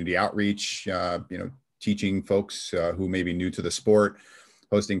and community outreach, teaching folks who may be new to the sport,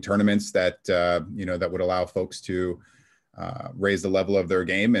 hosting tournaments that, that would allow folks to raise the level of their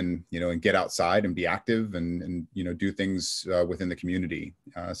game and, and get outside and be active and do things within the community.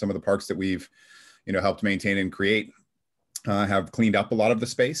 Some of the parks that we've, helped maintain and create have cleaned up a lot of the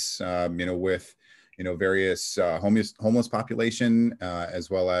space, with, various homeless population, as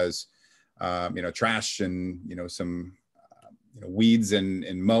well as, trash and, some, weeds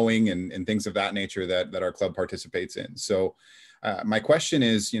and mowing and things of that nature that our club participates in. So my question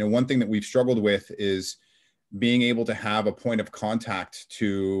is, one thing that we've struggled with is being able to have a point of contact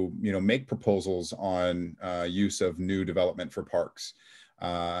to, make proposals on use of new development for parks.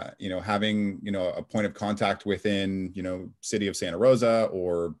 Having, a point of contact within, City of Santa Rosa,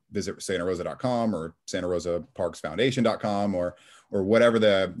 or visit santarosa.com or santarosaparksfoundation.com or whatever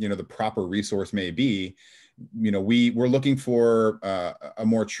the, the proper resource may be. We're looking for a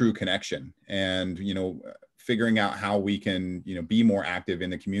more true connection and, figuring out how we can, be more active in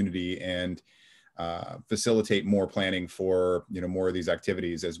the community and facilitate more planning for, more of these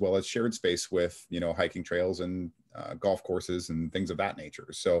activities, as well as shared space with, hiking trails and golf courses and things of that nature.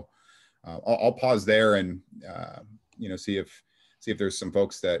 So I'll pause there and, see if there's some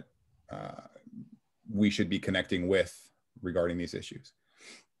folks that we should be connecting with regarding these issues.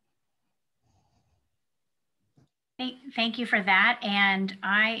 Thank you for that. And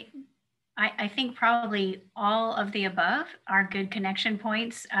I think probably all of the above are good connection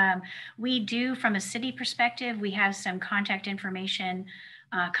points. We do, from a city perspective, we have some contact information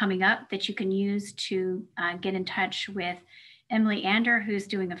coming up that you can use to get in touch with Emily Ander, who's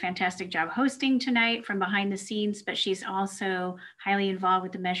doing a fantastic job hosting tonight from behind the scenes, but she's also highly involved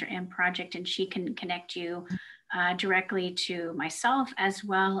with the Measure M project, and she can connect you directly to myself, as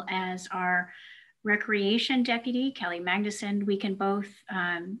well as our recreation deputy, Kelly Magnuson. We can both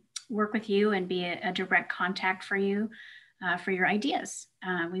work with you and be a direct contact for you for your ideas.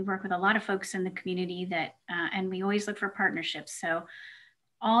 We work with a lot of folks in the community that, and we always look for partnerships. So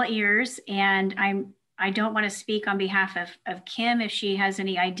all ears. And I don't want to speak on behalf of Kim if she has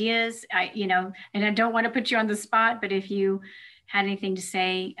any ideas, and I don't want to put you on the spot, but if you had anything to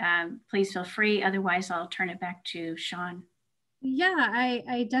say, please feel free. Otherwise, I'll turn it back to Sean. Yeah,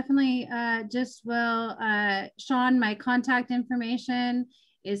 I definitely just will, Sean, my contact information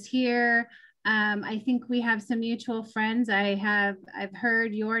is here. I think we have some mutual friends. I've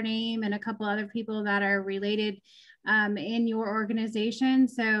heard your name and a couple other people that are related in your organization.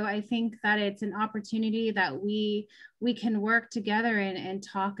 So I think that it's an opportunity that we can work together and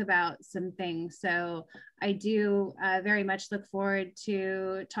talk about some things. So I do very much look forward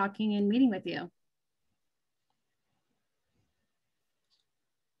to talking and meeting with you.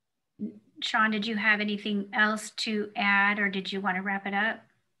 Sean, did you have anything else to add, or did you want to wrap it up?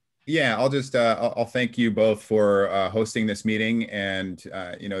 Yeah, I'll just I'll thank you both for hosting this meeting, and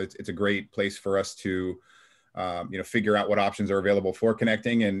it's a great place for us to figure out what options are available for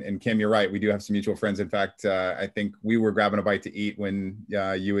connecting. And Kim, you're right, we do have some mutual friends. In fact, I think we were grabbing a bite to eat when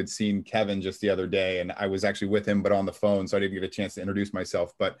you had seen Kevin just the other day, and I was actually with him but on the phone, so I didn't get a chance to introduce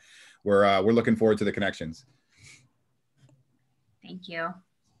myself. But we're looking forward to the connections. Thank you.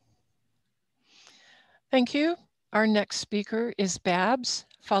 Thank you. Our next speaker is Babs,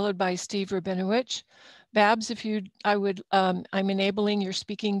 followed by Steve Rabinowitz. Babs, I'm enabling your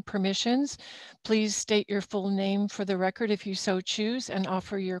speaking permissions. Please state your full name for the record if you so choose, and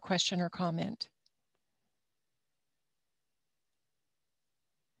offer your question or comment.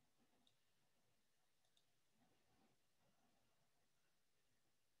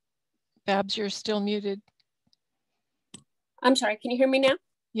 Babs, you're still muted. I'm sorry, can you hear me now?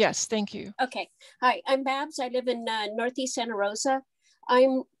 Yes, thank you. Okay. Hi, I'm Babs. I live in Northeast Santa Rosa.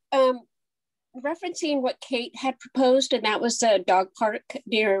 I'm referencing what Kate had proposed, and that was a dog park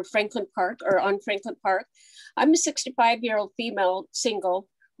near Franklin Park, or on Franklin Park. I'm a 65-year-old female single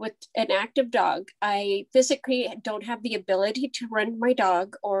with an active dog. I physically don't have the ability to run my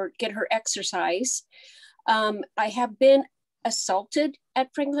dog or get her exercise. I have been assaulted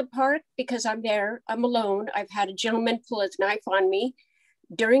at Franklin Park because I'm there. I'm alone. I've had a gentleman pull his knife on me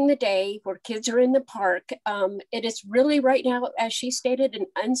during the day where kids are in the park. It is really right now, as she stated, an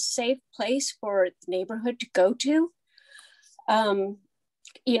unsafe place for the neighborhood to go to.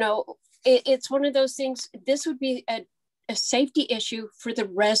 It's one of those things. This would be a safety issue for the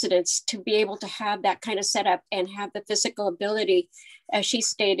residents to be able to have that kind of setup and have the physical ability, as she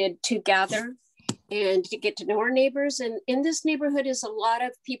stated, to gather and to get to know our neighbors. And in this neighborhood is a lot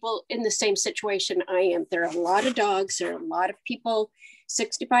of people in the same situation I am. There are a lot of dogs. There are a lot of people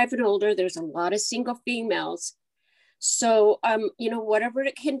 65 and older. There's a lot of single females. So, you know, whatever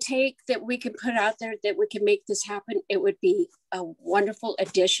it can take that we can put out there that we can make this happen, it would be a wonderful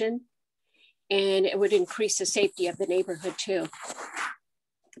addition, and it would increase the safety of the neighborhood too.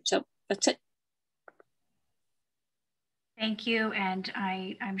 So that's it. Thank you. And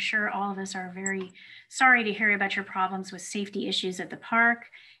I'm sure all of us are very sorry to hear about your problems with safety issues at the park.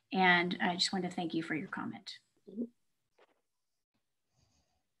 And I just want to thank you for your comment.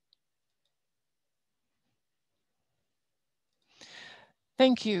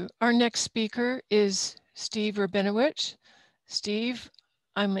 Thank you. Our next speaker is Steve Rabinowitz. Steve,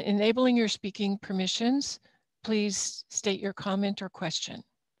 I'm enabling your speaking permissions. Please state your comment or question.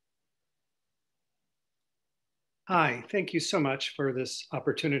 Hi, thank you so much for this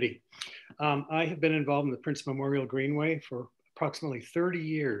opportunity. I have been involved in the Prince Memorial Greenway for approximately 30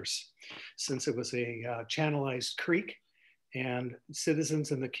 years, since it was a channelized creek, and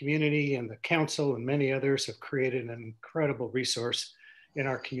citizens in the community and the council and many others have created an incredible resource in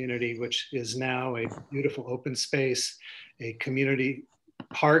our community, which is now a beautiful open space, a community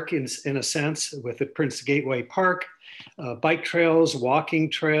park in a sense, with the Prince Gateway Park, bike trails, walking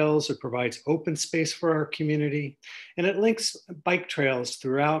trails. It provides open space for our community, and it links bike trails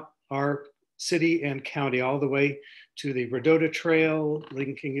throughout our city and county, all the way to the Redota Trail,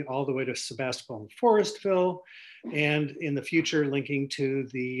 linking all the way to Sebastopol and Forestville, and in the future linking to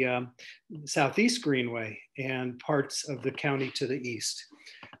the Southeast Greenway and parts of the county to the east.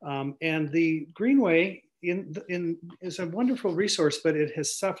 And the Greenway is a wonderful resource, but it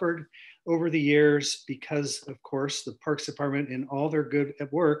has suffered over the years because, of course, the Parks Department, in all their good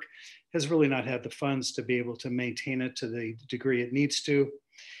at work, has really not had the funds to be able to maintain it to the degree it needs to.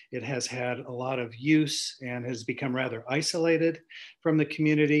 It has had a lot of use and has become rather isolated from the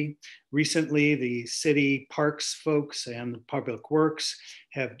community. Recently, the city parks folks and public works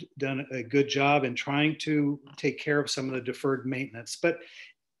have done a good job in trying to take care of some of the deferred maintenance, but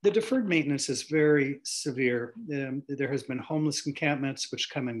the deferred maintenance is very severe. There has been homeless encampments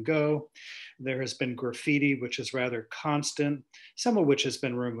which come and go. There has been graffiti, which is rather constant, some of which has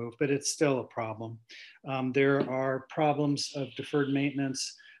been removed, but it's still a problem. There are problems of deferred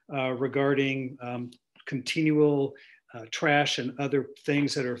maintenance regarding continual trash and other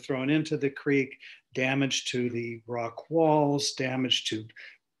things that are thrown into the creek, damage to the rock walls, damage to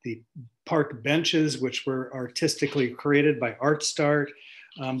the park benches, which were artistically created by Art Start,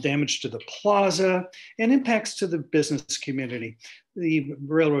 damage to the plaza, and impacts to the business community. The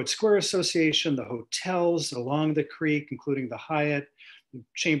Railroad Square Association, the hotels along the creek, including the Hyatt, the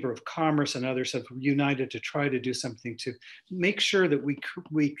Chamber of Commerce, and others have united to try to do something to make sure that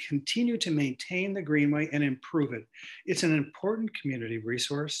we continue to maintain the Greenway and improve it. It's an important community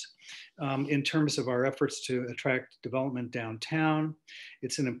resource in terms of our efforts to attract development downtown.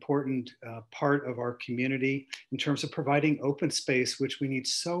 It's an important part of our community in terms of providing open space, which we need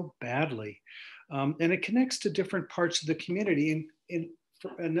so badly. And it connects to different parts of the community. And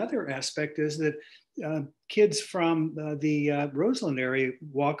another aspect is that kids from the Roseland area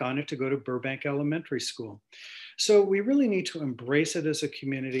walk on it to go to Burbank Elementary School. So we really need to embrace it as a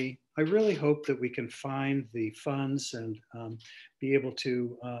community. I really hope that we can find the funds and be able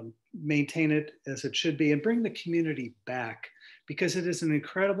to maintain it as it should be and bring the community back, because it is an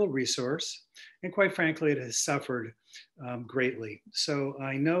incredible resource. And quite frankly, it has suffered greatly. So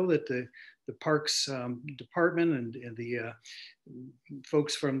I know that the Parks Department and the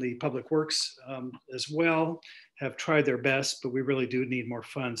folks from the Public Works as well have tried their best, but we really do need more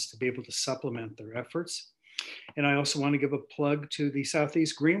funds to be able to supplement their efforts. And I also want to give a plug to the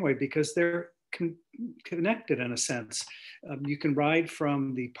Southeast Greenway, because they're connected in a sense. You can ride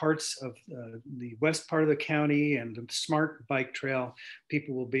from the parts of the west part of the county and the SMART bike trail.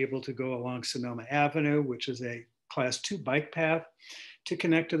 People will be able to go along Sonoma Avenue, which is a Class 2 bike path, to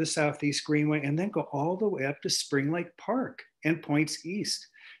connect to the Southeast Greenway, and then go all the way up to Spring Lake Park and points east.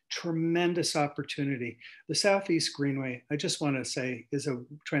 Tremendous opportunity. The Southeast Greenway, I just want to say, is a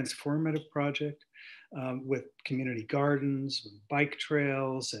transformative project with community gardens, bike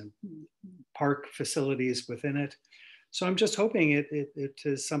trails, and park facilities within it. So I'm just hoping it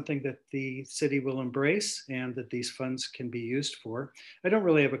is something that the city will embrace and that these funds can be used for. I don't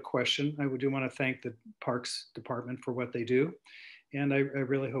really have a question. I do want to thank the Parks Department for what they do. And I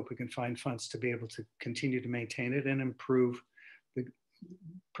really hope we can find funds to be able to continue to maintain it and improve the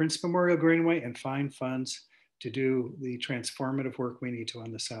Prince Memorial Greenway and find funds to do the transformative work we need to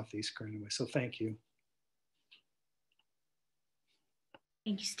on the Southeast Greenway. So thank you.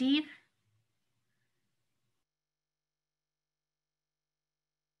 Thank you, Steve.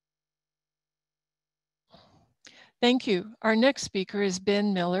 Thank you. Our next speaker is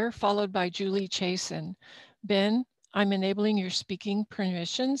Ben Miller, followed by Julie Chasen. Ben, I'm enabling your speaking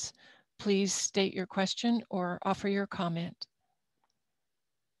permissions. Please state your question or offer your comment.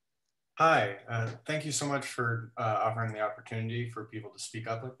 Hi, thank you so much for offering the opportunity for people to speak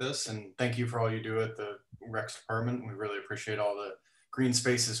up like this. And thank you for all you do at the Recs department. We really appreciate all the green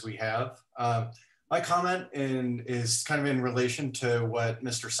spaces we have. My comment is kind of in relation to what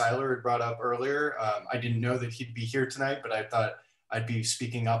Mr. Seiler had brought up earlier. I didn't know that he'd be here tonight, but I thought I'd be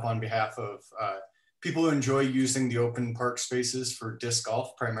speaking up on behalf of people who enjoy using the open park spaces for disc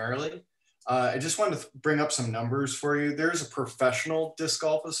golf primarily. I just wanted to bring up some numbers for you. There's a professional disc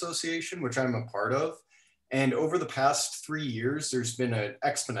golf association, which I'm a part of. And over the past 3 years, there's been an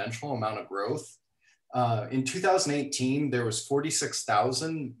exponential amount of growth. In 2018, there was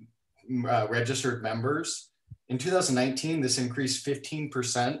 46,000 registered members. In 2019, this increased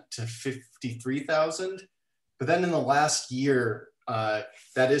 15% to 53,000. But then in the last year, that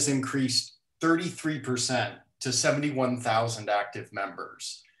has increased 33% to 71,000 active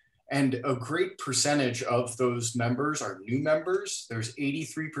members. And a great percentage of those members are new members. There's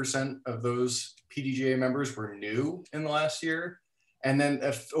 83% of those PDGA members were new in the last year. And then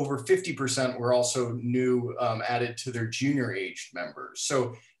over 50% were also new, added to their junior aged members.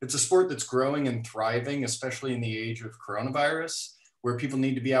 So it's a sport that's growing and thriving, especially in the age of coronavirus, where people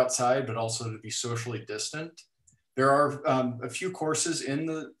need to be outside, but also to be socially distant. There are a few courses in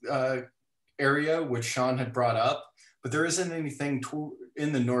the area, which Sean had brought up, but there isn't anything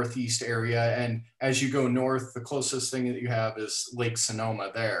in the Northeast area. And as you go north, the closest thing that you have is Lake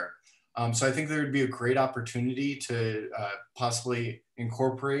Sonoma there. So I think there would be a great opportunity to possibly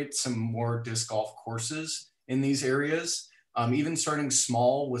incorporate some more disc golf courses in these areas, even starting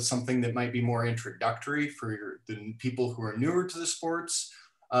small with something that might be more introductory for the people who are newer to the sports,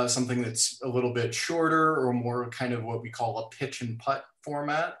 something that's a little bit shorter or more kind of what we call a pitch and putt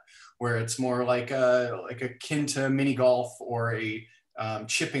format, where it's more like akin to mini golf or a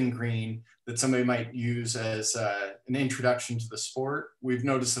chipping green that somebody might use as an introduction to the sport. We've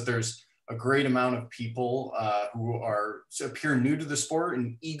noticed that there's a great amount of people who appear new to the sport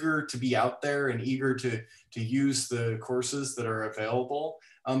and eager to be out there and eager to use the courses that are available,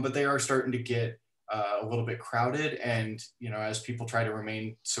 but they are starting to get a little bit crowded. And as people try to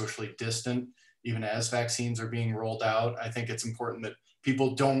remain socially distant, even as vaccines are being rolled out, I think it's important that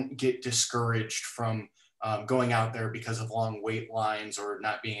people don't get discouraged from going out there because of long wait lines or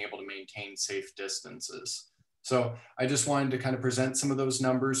not being able to maintain safe distances. So I just wanted to kind of present some of those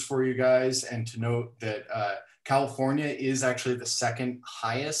numbers for you guys, and to note that California is actually the second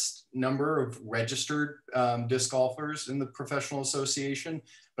highest number of registered disc golfers in the professional association.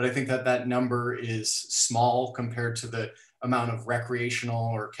 But I think that number is small compared to the amount of recreational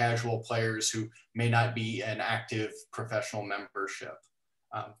or casual players who may not be an active professional membership.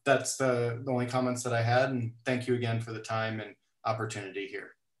 That's the only comments that I had, and thank you again for the time and opportunity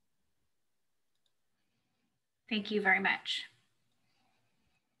here. Thank you very much.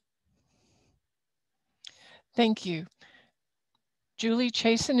 Thank you. Julie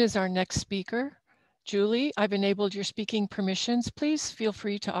Chasen is our next speaker. Julie, I've enabled your speaking permissions. Please feel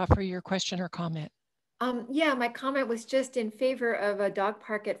free to offer your question or comment. Yeah, my comment was just in favor of a dog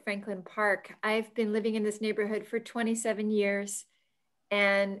park at Franklin Park. I've been living in this neighborhood for 27 years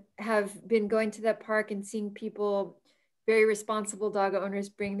and have been going to that park and seeing people, very responsible dog owners,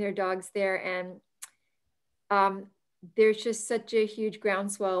 bring their dogs there. And there's just such a huge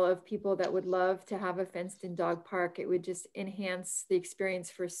groundswell of people that would love to have a fenced in dog park. It would just enhance the experience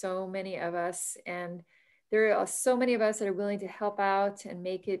for so many of us. And there are so many of us that are willing to help out and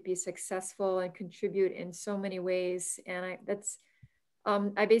make it be successful and contribute in so many ways. And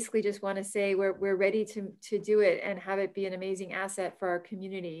I basically just want to say we're ready to do it and have it be an amazing asset for our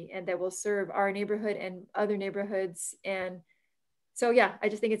community, and that will serve our neighborhood and other neighborhoods. And so, yeah, I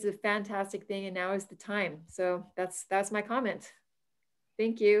just think it's a fantastic thing, and now is the time. So that's my comment.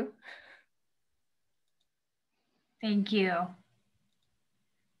 Thank you. Thank you.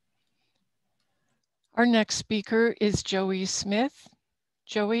 Our next speaker is Joey Smith.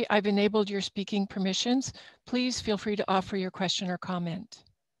 Joey, I've enabled your speaking permissions. Please feel free to offer your question or comment.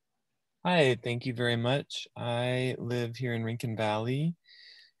 Hi, thank you very much. I live here in Rincon Valley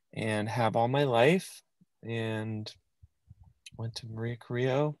and have all my life, and went to Maria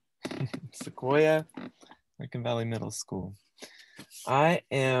Carrillo, Sequoia, Rincon Valley Middle School. I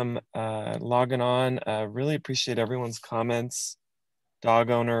am logging on. Really appreciate everyone's comments. Dog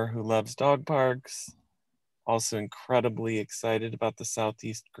owner who loves dog parks. Also incredibly excited about the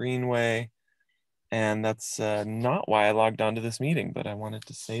Southeast Greenway. And that's not why I logged on to this meeting, but I wanted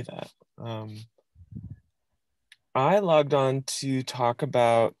to say that. I logged on to talk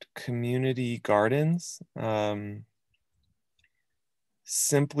about community gardens.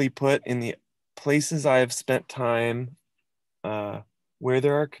 simply put, in the places I have spent time, where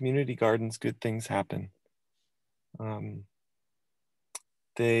there are community gardens, good things happen.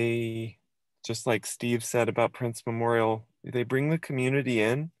 They, just like Steve said about Prince Memorial, they bring the community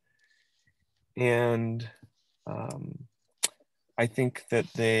in. And I think that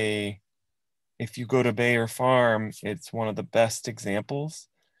if you go to Bayer Farm, it's one of the best examples.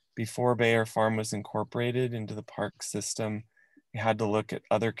 Before Bayer Farm was incorporated into the park system, we had to look at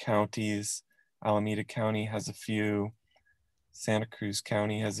other counties. Alameda County has a few. Santa Cruz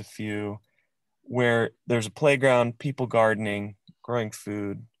County has a few, where there's a playground, people gardening, growing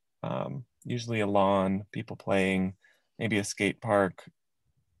food, usually a lawn, people playing, maybe a skate park.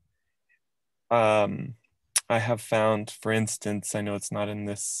 I have found, for instance, I know it's not in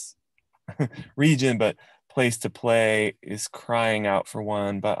this region, but Place to Play is crying out for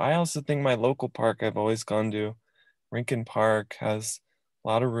one. But I also think my local park I've always gone to, Rincon Park, has a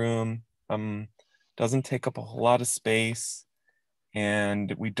lot of room, doesn't take up a whole lot of space,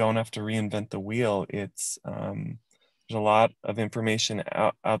 and we don't have to reinvent the wheel. It's there's a lot of information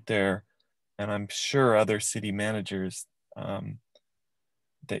out there, and I'm sure other city managers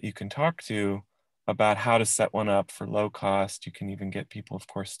that you can talk to about how to set one up for low cost. You can even get people, of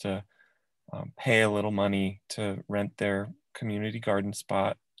course, to pay a little money to rent their community garden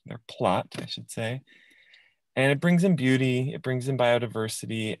spot, their plot, I should say. And it brings in beauty, it brings in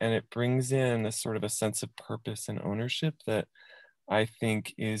biodiversity, and it brings in a sort of a sense of purpose and ownership that I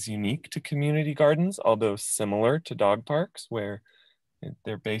think is unique to community gardens, although similar to dog parks, where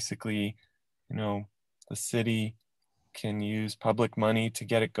they're basically, the city can use public money to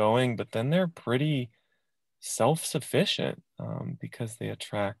get it going, but then they're pretty self-sufficient because they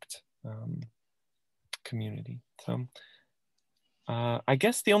attract community. So I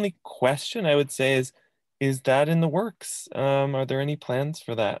guess the only question I would say is that in the works? Are there any plans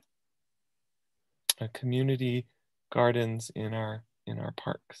for that? Community gardens in our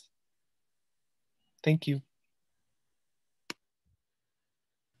parks. Thank you.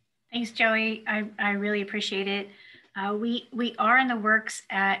 Thanks, Joey. I really appreciate it. We are in the works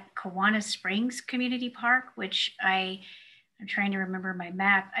at Kiwanis Springs Community Park, which I'm trying to remember my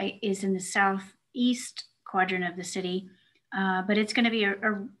map, is in the southeast quadrant of the city. But it's going to be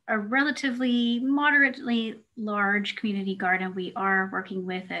a relatively moderately large community garden. We are working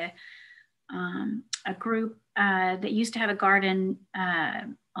with a group that used to have a garden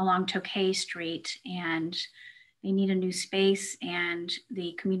along Tokay Street, and they need a new space, and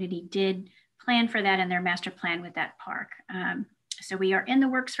the community did plan for that in their master plan with that park. So we are in the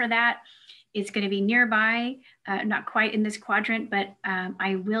works for that. It's going to be nearby, not quite in this quadrant, but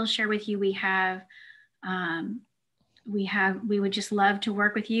I will share with you, we would just love to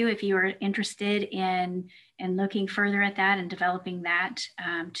work with you if you are interested in looking further at that and developing that.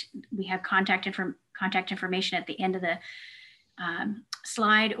 We have contact information at the end of the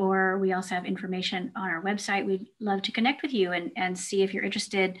slide, or we also have information on our website. We'd love to connect with you and see if you're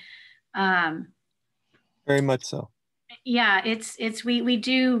interested. Very much so. Yeah, we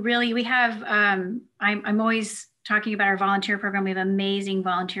do really, we have, I'm always talking about our volunteer program. We have an amazing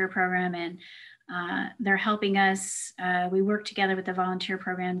volunteer program, and they're helping us. We work together with the volunteer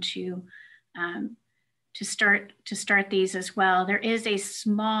program to start these as well. There is a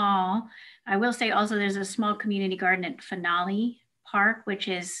small, I will say also, there's a small community garden at Finale Park, which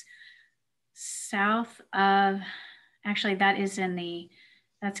is south of, actually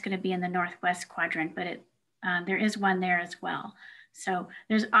that's going to be in the northwest quadrant, but there is one there as well. So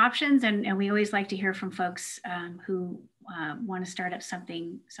there's options, and we always like to hear from folks who want to start up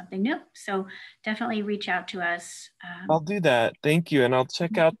something new. So definitely reach out to us. I'll do that. Thank you. And I'll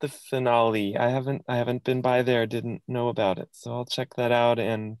check out the Finale. I haven't been by there, didn't know about it. So I'll check that out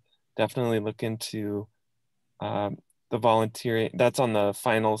and definitely look into the volunteering. That's on the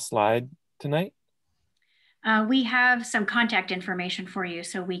final slide tonight. We have some contact information for you,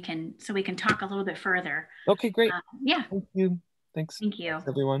 so we can talk a little bit further. Okay, great. Yeah. Thank you. Thanks. Thank you. Thanks,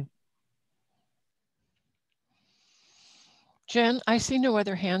 everyone. Jen, I see no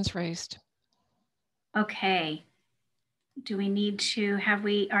other hands raised. Okay. Do we need to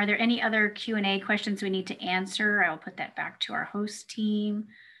are there any other Q&A questions we need to answer? I'll put that back to our host team.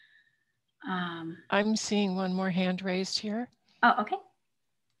 I'm seeing one more hand raised here. Oh, okay.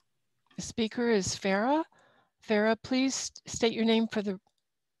 The speaker is Farah. Farah, please state your name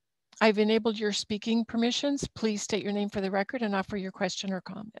I've enabled your speaking permissions. Please state your name for the record and offer your question or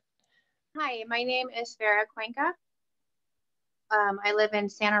comment. Hi, my name is Farah Cuenca. I live in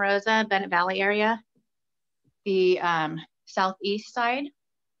Santa Rosa, Bennett Valley area, the southeast side.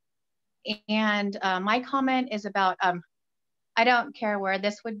 And my comment is about I don't care where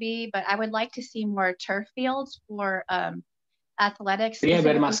this would be, but I would like to see more turf fields for athletics. ¿Quería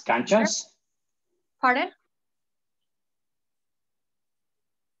ver más canchas? Pardon?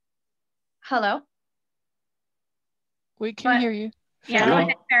 Hello? We can hear you. Yeah, Hello. go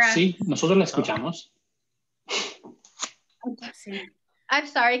ahead, Farah. Sí, nosotros la escuchamos. I'm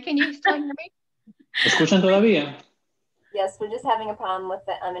sorry, can you still hear me? ¿Me escuchan todavía? Yes, we're just having a problem with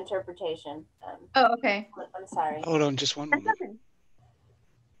the interpretation. Oh, okay. I'm sorry. Hold on just one moment. Okay.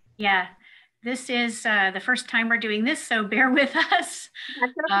 Yeah, this is the first time we're doing this, so bear with us.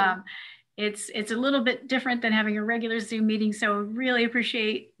 Okay. It's a little bit different than having a regular Zoom meeting, so really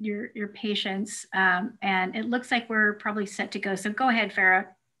appreciate your patience. And it looks like we're probably set to go. So go ahead, Farah.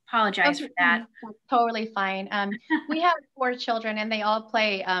 Apologize for that. That's totally fine. We have 4 children and they all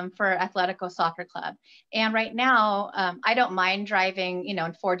play for Athletico Soccer Club. And right now, I don't mind driving,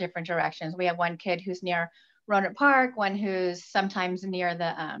 in 4 different directions. We have one kid who's near Roanoke Park, one who's sometimes near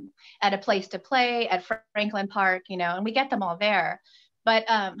the at a place to play at Franklin Park, and we get them all there. But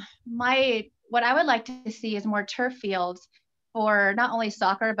what I would like to see is more turf fields for not only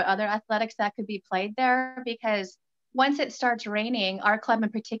soccer, but other athletics that could be played there, because once it starts raining, our club in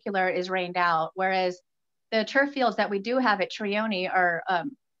particular is rained out, whereas the turf fields that we do have at Trione are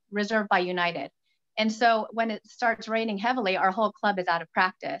reserved by United. And so when it starts raining heavily, our whole club is out of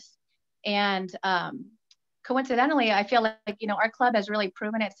practice. And coincidentally, I feel like, our club has really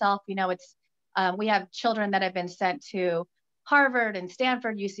proven itself. We have children that have been sent to Harvard and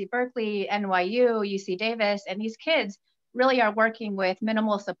Stanford, UC Berkeley, NYU, UC Davis, and these kids really are working with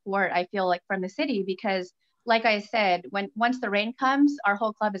minimal support, I feel like, from the city, because like I said, once the rain comes, our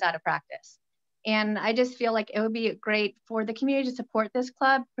whole club is out of practice. And I just feel like it would be great for the community to support this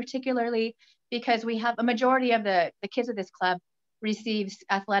club, particularly because we have a majority of the kids of this club receives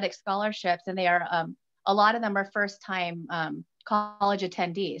athletic scholarships, and they are, a lot of them are first-time college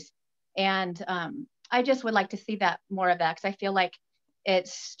attendees. And I just would like to see that more of that, because I feel like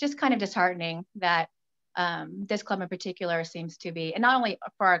it's just kind of disheartening that this club in particular seems to be, and not only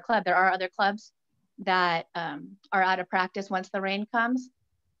for our club, there are other clubs that are out of practice once the rain comes.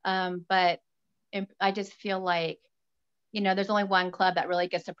 But I just feel like, there's only one club that really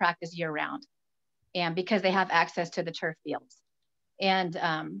gets to practice year round, and because they have access to the turf fields. And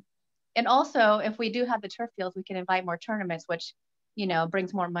also, if we do have the turf fields, we can invite more tournaments, which,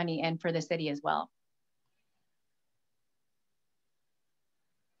 brings more money in for the city as well.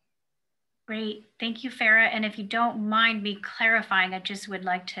 Great, thank you, Farah. And if you don't mind me clarifying, I just would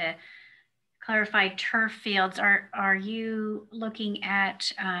like to clarify turf fields. Are you looking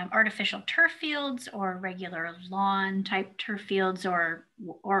at artificial turf fields or regular lawn type turf fields, or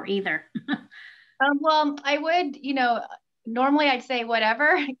either? Well, I would, normally I'd say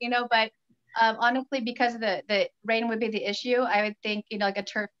whatever, but honestly, because the rain would be the issue, I would think, like a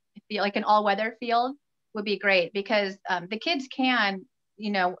turf field, like an all-weather field would be great, because the kids can,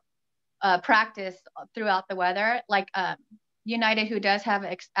 practice throughout the weather. Like United, who does have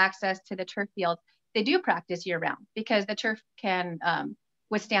access to the turf field, they do practice year round because the turf can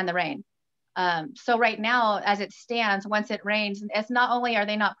withstand the rain. So right now, as it stands, once it rains, it's not only are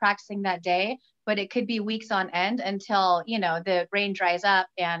they not practicing that day, but it could be weeks on end until, the rain dries up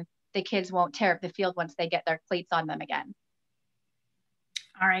and the kids won't tear up the field once they get their cleats on them again.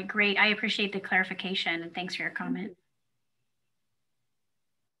 All right, great. I appreciate the clarification, and thanks for your comment.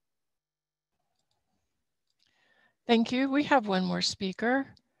 Thank you. We have one more speaker,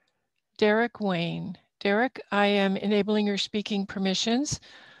 Derek Wayne. Derek, I am enabling your speaking permissions.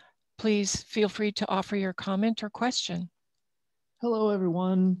 Please feel free to offer your comment or question. Hello,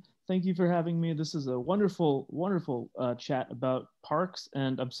 everyone. Thank you for having me. This is a wonderful, wonderful chat about parks,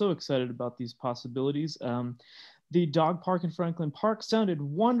 and I'm so excited about these possibilities. The dog park in Franklin Park sounded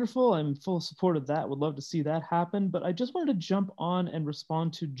wonderful. I'm full support of that. Would love to see that happen. But I just wanted to jump on and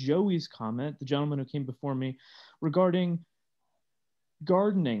respond to Joey's comment, the gentleman who came before me, regarding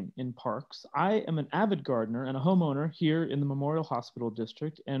gardening in parks. I am an avid gardener and a homeowner here in the Memorial Hospital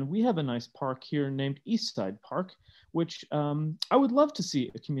District, and we have a nice park here named Eastside Park, which I would love to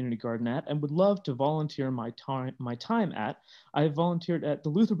see a community garden at and would love to volunteer my time at. I have volunteered at the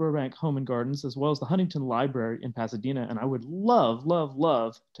Luther Burbank Home and Gardens as well as the Huntington Library in Pasadena, and I would love, love,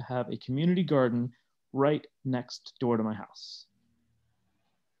 love to have a community garden right next door to my house.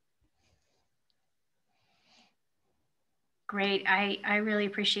 Great, I really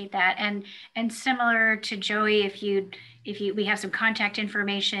appreciate that. And similar to Joey, we have some contact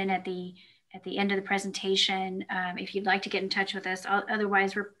information at the end of the presentation, if you'd like to get in touch with us.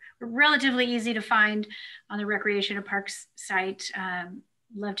 Otherwise, we're relatively easy to find on the Recreation and Parks site.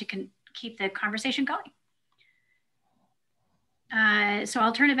 Love to keep the conversation going. So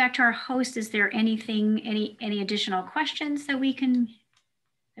I'll turn it back to our host. Is there anything, any additional questions that we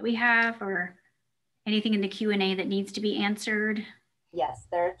have, or anything in the Q&A that needs to be answered? Yes,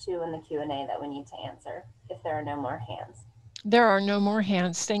 there are 2 in the Q&A that we need to answer if there are no more hands. There are no more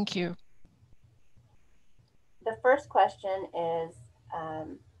hands. Thank you. The first question is, I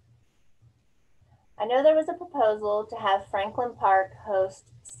know there was a proposal to have Franklin Park host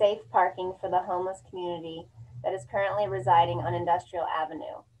safe parking for the homeless community that is currently residing on Industrial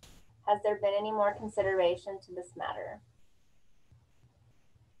Avenue. Has there been any more consideration to this matter?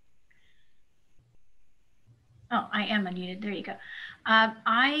 Oh, I am unmuted. There you go.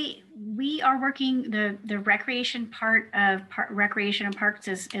 We are working, the recreation part of Recreation and Parks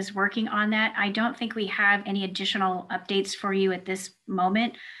is working on that. I don't think we have any additional updates for you at this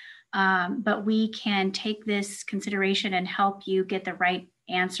moment, but we can take this consideration and help you get the right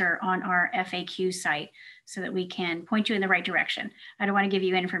answer on our FAQ site so that we can point you in the right direction. I don't want to give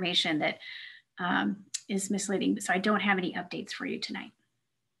you information that is misleading, so I don't have any updates for you tonight.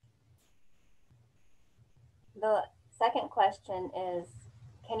 The second question is,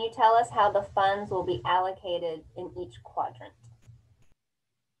 can you tell us how the funds will be allocated in each quadrant?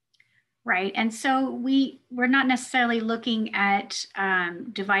 Right, and so we're not necessarily looking at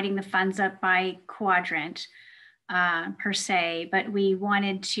dividing the funds up by quadrant per se, but we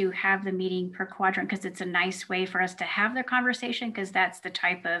wanted to have the meeting per quadrant because it's a nice way for us to have the conversation, because that's the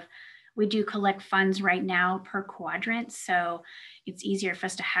type of, we do collect funds right now per quadrant, so it's easier for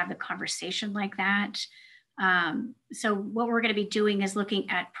us to have the conversation like that. So what we're going to be doing is looking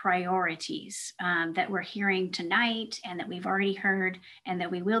at priorities that we're hearing tonight and that we've already heard and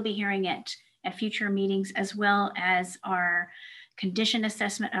that we will be hearing at future meetings, as well as our condition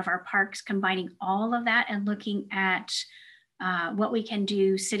assessment of our parks, combining all of that and looking at what we can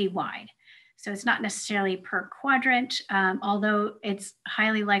do citywide. So it's not necessarily per quadrant, although it's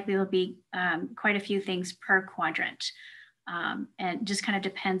highly likely there'll be quite a few things per quadrant. And just kind of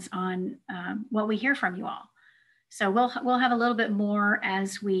depends on what we hear from you all. So we'll have a little bit more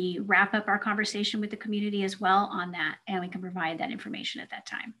as we wrap up our conversation with the community as well on that, and we can provide that information at that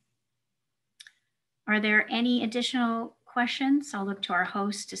time. Are there any additional questions? I'll look to our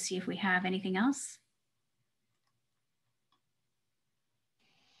host to see if we have anything else.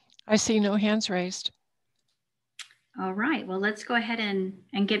 I see no hands raised. All right, well, let's go ahead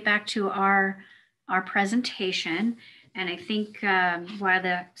and get back to our presentation. And I think while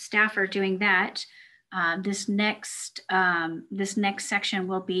the staff are doing that, this next section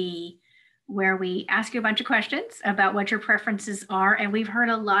will be where we ask you a bunch of questions about what your preferences are. And we've heard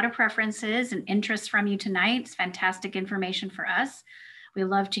a lot of preferences and interests from you tonight. It's fantastic information for us. We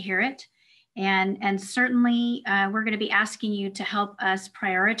love to hear it. And certainly we're going to be asking you to help us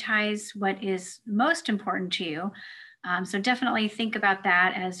prioritize what is most important to you. So definitely think about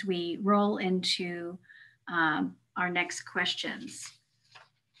that as we roll into our next questions.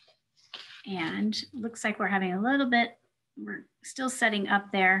 And looks like we're having a little bit, we're still setting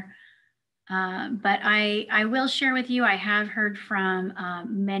up there. But I will share with you, I have heard from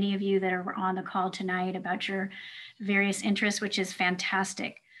many of you that are on the call tonight about your various interests, which is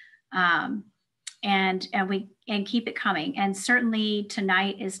fantastic. And keep it coming. And certainly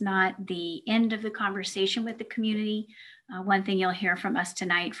tonight is not the end of the conversation with the community. One thing you'll hear from us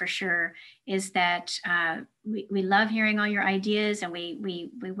tonight for sure is that we love hearing all your ideas, and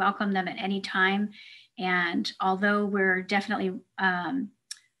we welcome them at any time. And although we're definitely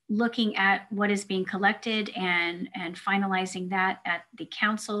looking at what is being collected and finalizing that at the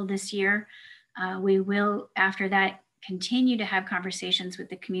council this year, we will, after that, continue to have conversations with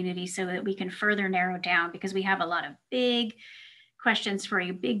the community so that we can further narrow down, because we have a lot of big questions for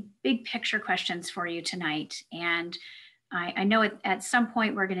you, big picture questions for you tonight. And I know at some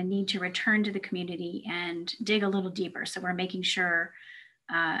point we're going to need to return to the community and dig a little deeper. So we're making sure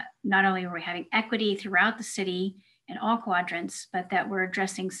not only are we having equity throughout the city in all quadrants, but that we're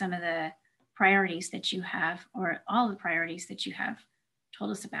addressing some of the priorities that you have, or all the priorities that you have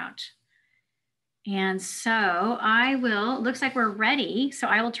told us about. And so looks like we're ready. So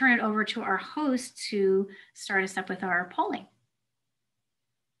I will turn it over to our host to start us up with our polling.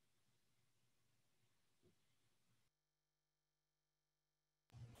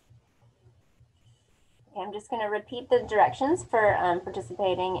 Okay, I'm just going to repeat the directions for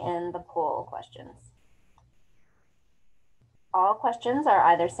participating in the poll questions. All questions are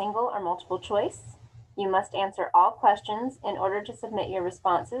either single or multiple choice. You must answer all questions in order to submit your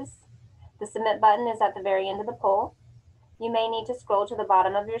responses. The submit button is at the very end of the poll. You may need to scroll to the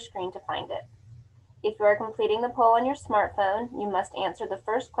bottom of your screen to find it. If you are completing the poll on your smartphone, you must answer the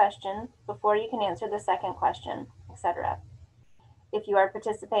first question before you can answer the second question, etc. If you are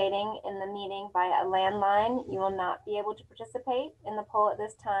participating in the meeting via a landline, you will not be able to participate in the poll at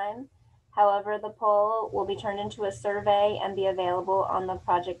this time. However, the poll will be turned into a survey and be available on the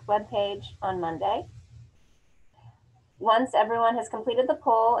project webpage on Monday. Once everyone has completed the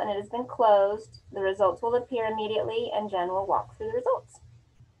poll and it has been closed, the results will appear immediately and Jen will walk through the results.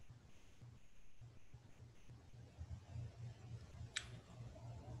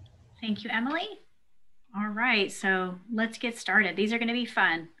 Thank you, Emily. All right, so let's get started. These are going to be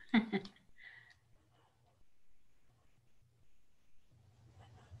fun.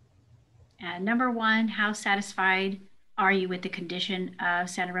 Number one, how satisfied are you with the condition of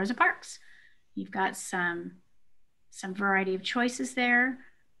Santa Rosa parks? You've got some variety of choices there.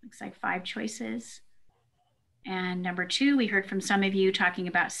 Looks like 5 choices. And number two, we heard from some of you talking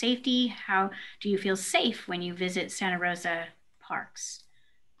about safety. How do you feel safe when you visit Santa Rosa parks?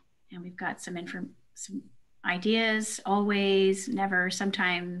 And we've got some ideas: always, never,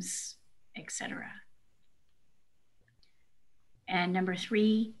 sometimes, etc. And number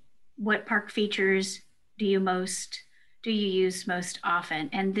 3, what park features do you use most often?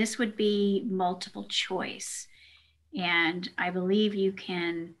 And this would be multiple choice. And I believe you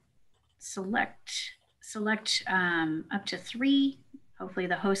can select up to 3. Hopefully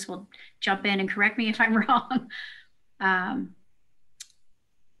the host will jump in and correct me if I'm wrong.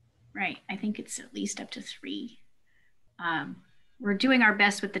 Right, I think it's at least up to 3. We're doing our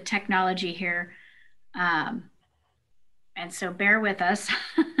best with the technology here. And so bear with us.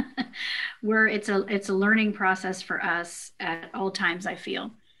 It's a learning process for us at all times, I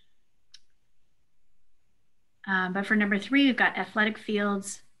feel. But for number 3, we've got athletic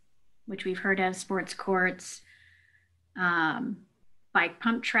fields, which we've heard of, sports courts, bike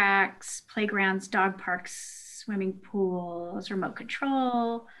pump tracks, playgrounds, dog parks, swimming pools, remote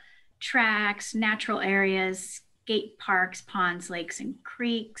control, tracks, natural areas, skate parks, ponds, lakes, and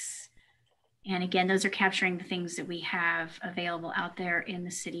creeks. And again, those are capturing the things that we have available out there in the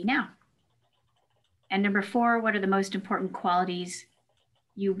city now. And number 4, what are the most important qualities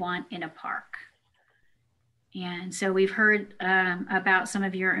you want in a park? And so we've heard about some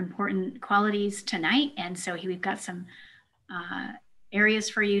of your important qualities tonight. And so we've got some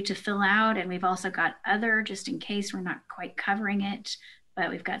areas for you to fill out. And we've also got other, just in case we're not quite covering it, but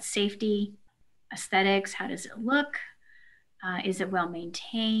we've got safety, aesthetics, how does it look? Is it well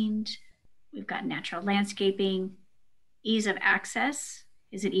maintained? We've got natural landscaping, ease of access.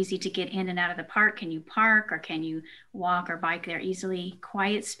 Is it easy to get in and out of the park? Can you park or can you walk or bike there easily?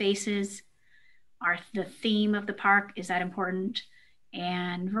 Quiet spaces. The theme of the park, is that important?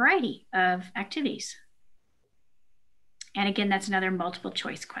 And variety of activities. And again, that's another multiple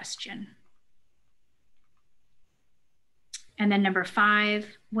choice question. And then number 5,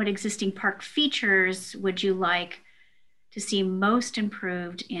 what existing park features would you like to see most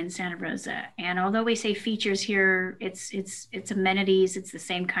improved in Santa Rosa? And although we say features here, it's amenities, it's the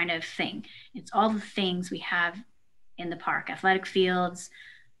same kind of thing. It's all the things we have in the park: athletic fields,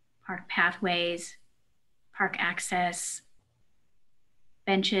 park pathways, park access,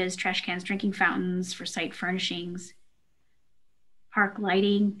 benches, trash cans, drinking fountains for site furnishings, park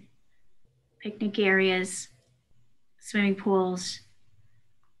lighting, picnic areas, swimming pools,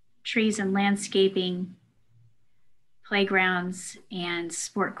 trees and landscaping, playgrounds, and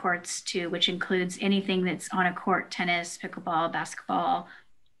sport courts too, which includes anything that's on a court: tennis, pickleball, basketball,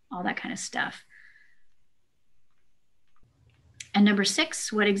 all that kind of stuff. And number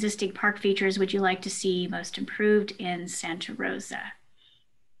 6, what existing park features would you like to see most improved in Santa Rosa?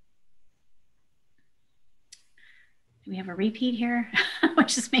 Do we have a repeat here?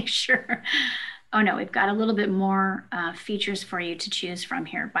 Let's just make sure. Oh no, we've got a little bit more features for you to choose from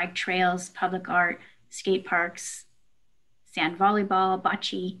here: bike trails, public art, skate parks, sand volleyball,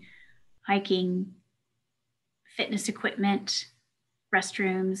 bocce, hiking, fitness equipment,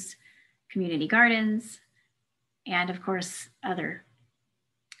 restrooms, community gardens, and of course other.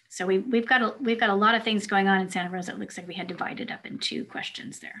 So we've got a lot of things going on in Santa Rosa. It looks like we had divided up into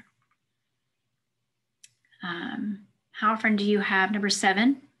questions there. How often do you have, number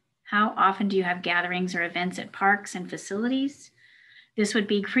 7, how often do you have gatherings or events at parks and facilities? This would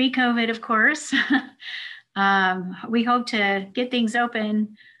be pre-COVID, of course. We hope to get things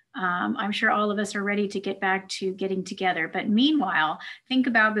open. I'm sure all of us are ready to get back to getting together. But meanwhile, think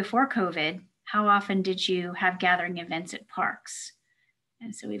about before COVID, how often did you have gathering events at parks?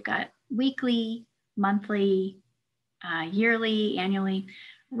 And so we've got weekly, monthly, yearly, annually,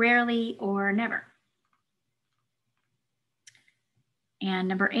 rarely, or never. And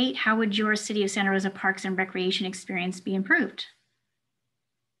number 8, how would your City of Santa Rosa Parks and Recreation experience be improved?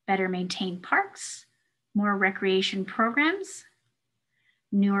 Better maintained parks, more recreation programs,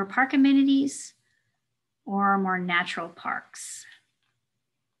 newer park amenities, or more natural parks?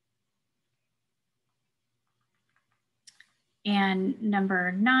 And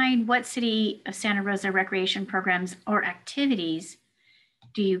number 9, what City of Santa Rosa recreation programs or activities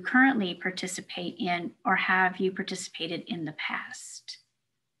do you currently participate in, or have you participated in the past?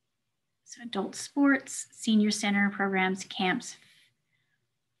 So adult sports, senior center programs, camps,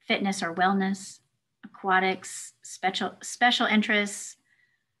 fitness or wellness, aquatics, special interests,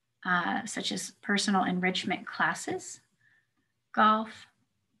 such as personal enrichment classes, golf,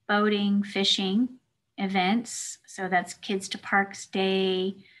 boating, fishing, events. So that's Kids to Parks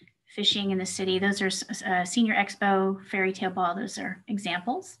Day, fishing in the city. Those are Senior Expo, Fairy Tale Ball. Those are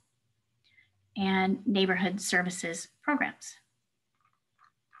examples. And neighborhood services programs.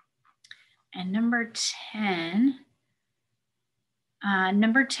 And number 10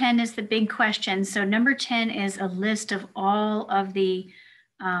 is the big question. So number 10 is a list of all of the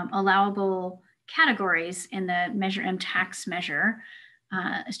allowable categories in the Measure M tax measure.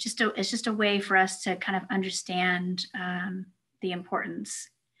 It's just a way for us to kind of understand the importance.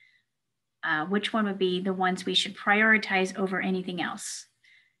 Which one would be the ones we should prioritize over anything else?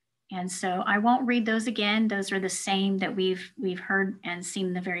 And so I won't read those again. Those are the same that we've heard and seen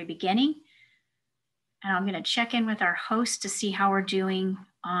in the very beginning. And I'm going to check in with our host to see how we're doing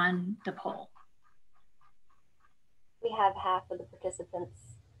on the poll. We have half of the participants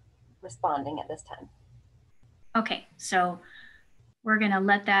responding at this time. Okay, so we're going to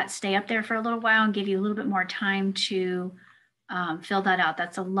let that stay up there for a little while and give you a little bit more time to fill that out.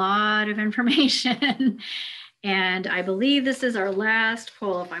 That's a lot of information. And I believe this is our last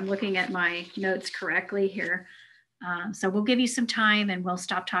poll, if I'm looking at my notes correctly here. So we'll give you some time and we'll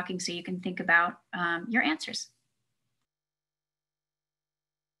stop talking so you can think about your answers.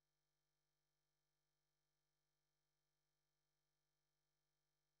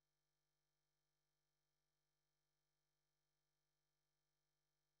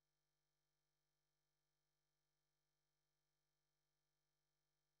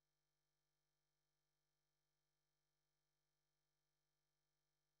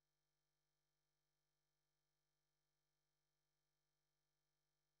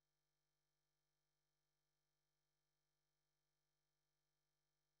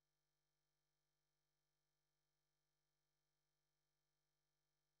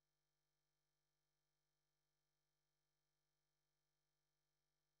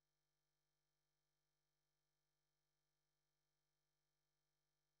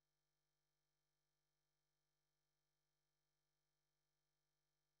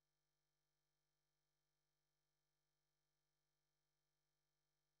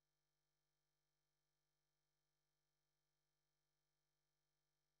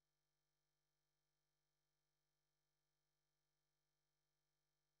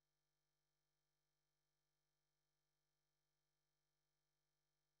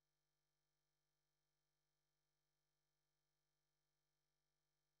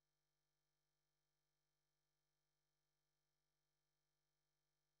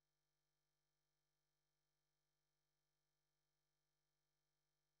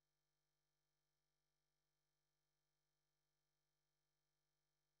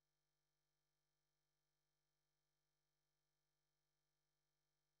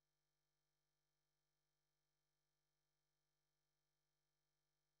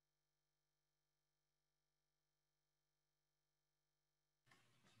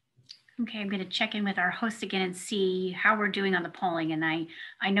 Okay, I'm going to check in with our host again and see how we're doing on the polling. And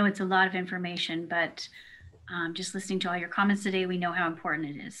I know it's a lot of information, but just listening to all your comments today, we know how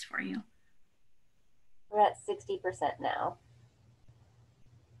important it is for you. We're at 60% now.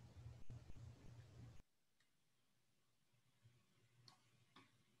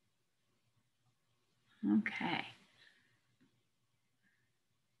 Okay.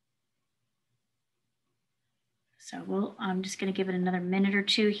 So I'm just going to give it another minute or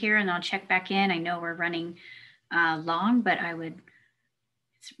two here and I'll check back in. I know we're running long, but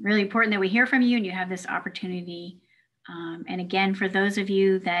it's really important that we hear from you and you have this opportunity. And again, for those of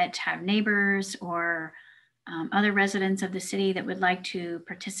you that have neighbors or other residents of the city that would like to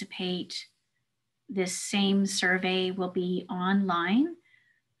participate, this same survey will be online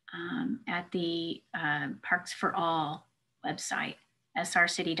at the Parks for All website,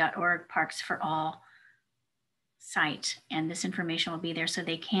 srcity.org, Parks for All site. And this information will be there so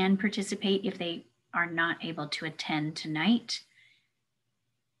they can participate if they are not able to attend tonight.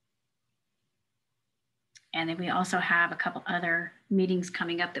 And then we also have a couple other meetings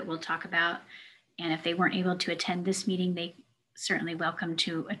coming up that we'll talk about. And if they weren't able to attend this meeting, they certainly welcome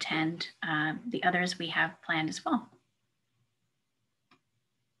to attend the others we have planned as well.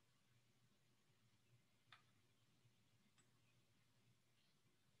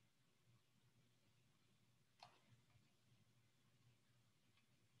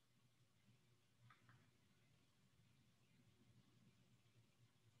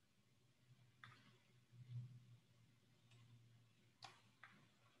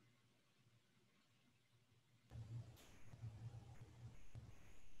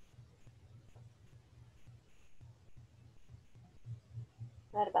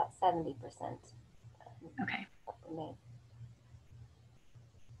 We're at about 70%. Okay.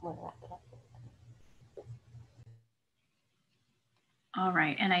 Want to wrap it up. All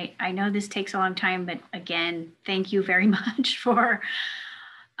right, and I know this takes a long time, but again, thank you very much for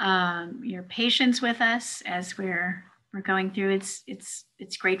your patience with us as we're going through. It's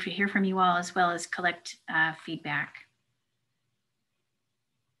great to hear from you all as well as collect feedback.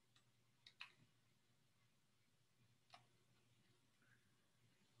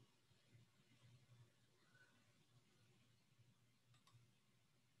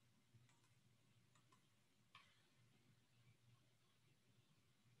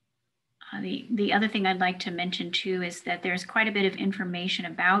 The other thing I'd like to mention too is that there's quite a bit of information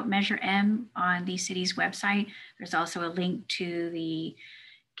about Measure M on the city's website. There's also a link to the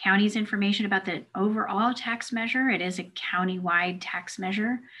county's information about the overall tax measure. It is a county-wide tax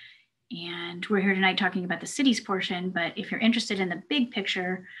measure. And we're here tonight talking about the city's portion, but if you're interested in the big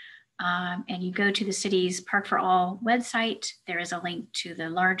picture and you go to the city's Park for All website, there is a link to the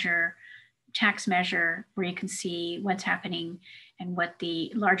larger tax measure where you can see what's happening and what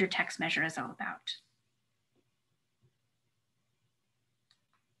the larger tax measure is all about.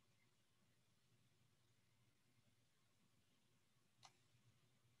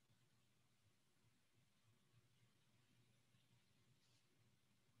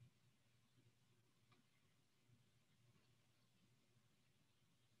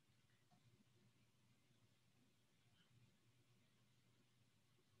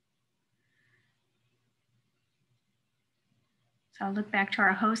 So I'll look back to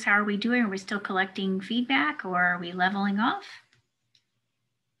our hosts. How are we doing? Are we still collecting feedback or are we leveling off?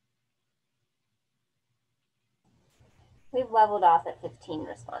 We've leveled off at 15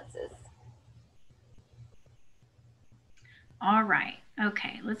 responses. All right.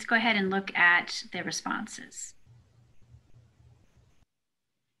 Okay, let's go ahead and look at the responses.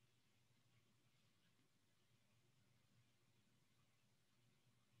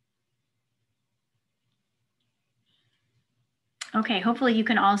 Okay, hopefully you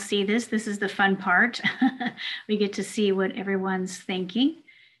can all see this. This is the fun part. We get to see what everyone's thinking.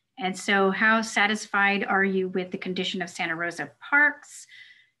 And so how satisfied are you with the condition of Santa Rosa parks?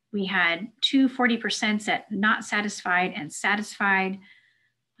 We had 40% at not satisfied and satisfied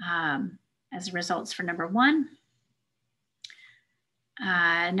as results for number one.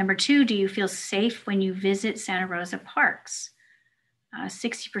 Number two, do you feel safe when you visit Santa Rosa parks?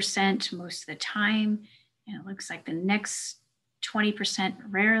 60% most of the time. And it looks like the next 20%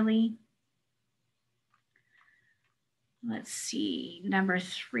 rarely. Let's see, number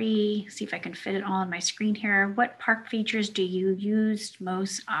three, see if I can fit it all on my screen here. What park features do you use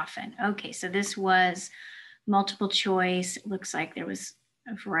most often? Okay, so this was multiple choice. It looks like there was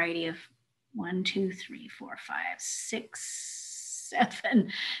a variety of 1, 2, 3, 4, 5, 6,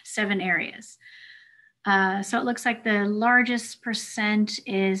 7 areas. So it looks like the largest percent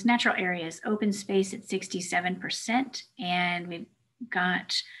is natural areas, open space at 67%, and we've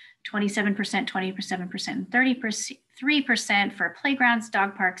got 27%, 27%, and 33% for playgrounds,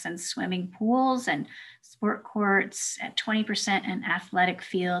 dog parks, and swimming pools, and sport courts at 20%, and athletic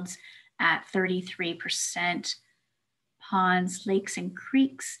fields at 33%, ponds, lakes, and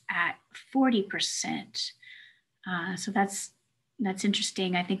creeks at 40%. So that's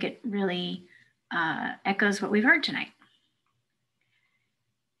interesting. I think it really echoes what we've heard tonight.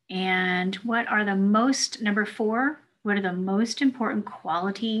 And what are the most, number 4, what are the most important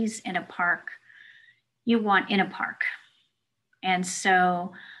qualities in a park you want in a park? And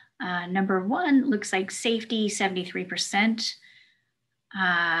so number 1 looks like safety, 73%.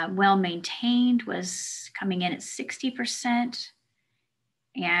 Well-maintained was coming in at 60%.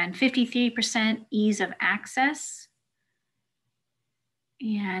 And 53% ease of access.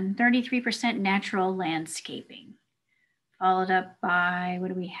 And 33% natural landscaping. Followed up by, what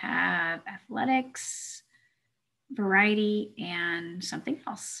do we have? Athletics, variety, and something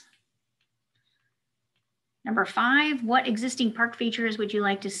else. Number 5, what existing park features would you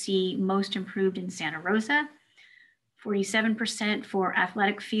like to see most improved in Santa Rosa? 47% for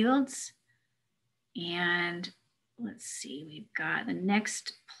athletic fields. And let's see, we've got the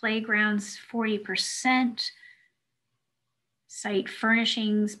next playgrounds, 40%. Site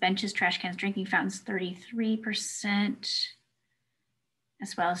furnishings, benches, trash cans, drinking fountains, 33%,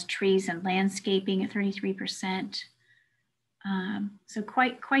 as well as trees and landscaping at 33%. So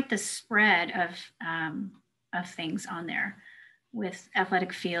quite the spread of things on there, with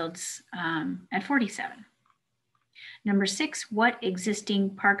athletic fields at 47. Number 6, what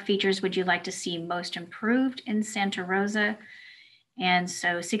existing park features would you like to see most improved in Santa Rosa? And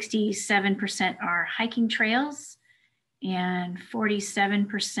so 67% are hiking trails. and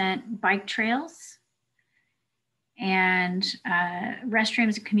 47% bike trails, and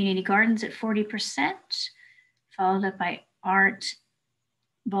restrooms and community gardens at 40%, followed up by art,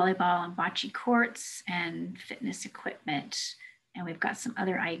 volleyball and bocce courts, and fitness equipment. And we've got some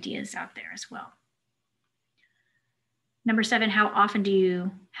other ideas out there as well. Number 7, how often do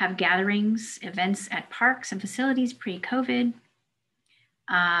you have gatherings, events at parks and facilities pre-COVID?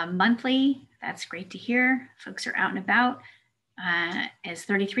 Monthly, that's great to hear. Folks are out and about, is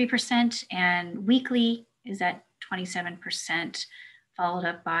 33%, and weekly is at 27%, followed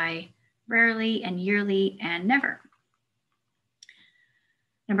up by rarely and yearly and never.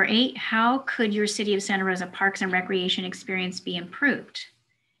 Number 8, how could your City of Santa Rosa Parks and Recreation experience be improved?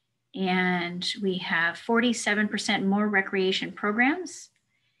 And we have 47% more recreation programs,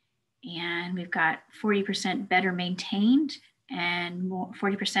 and we've got 40% better maintained and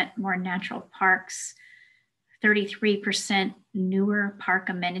 40% more natural parks, 33% newer park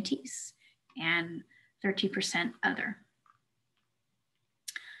amenities, and 30% other.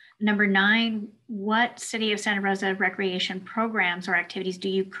 Number 9, what City of Santa Rosa recreation programs or activities do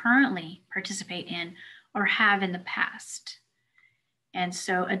you currently participate in or have in the past? And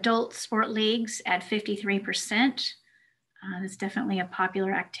so adult sport leagues at 53%. That's definitely a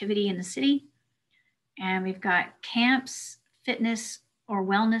popular activity in the city. And we've got camps, fitness or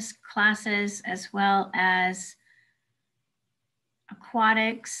wellness classes, as well as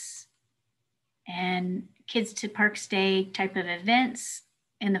aquatics and kids to parks day type of events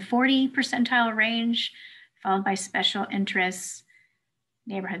in the 40 percentile range, followed by special interests,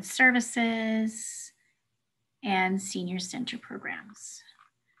 neighborhood services, and senior center programs.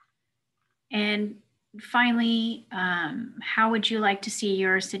 And finally, how would you like to see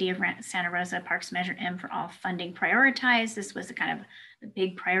your City of Santa Rosa Parks Measure M for all funding prioritized? This was the kind of the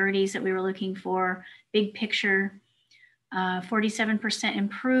big priorities that we were looking for, big picture. 47%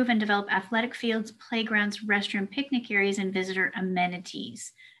 improve and develop athletic fields, playgrounds, restroom, picnic areas, and visitor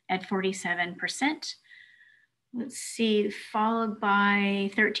amenities at 47%. Let's see, followed by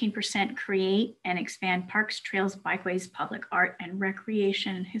 13% create and expand parks, trails, bikeways, public art and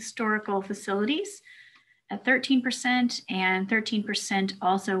recreation and historical facilities at 13%, and 13%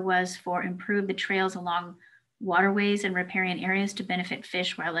 also was for improve the trails along waterways and riparian areas to benefit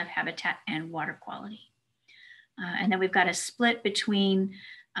fish, wildlife habitat, and water quality. And then we've got a split between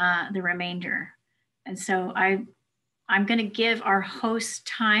the remainder. And so I'm gonna give our host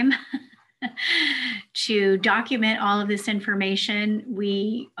time to document all of this information.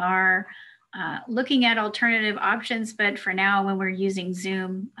 We are looking at alternative options, but for now, when we're using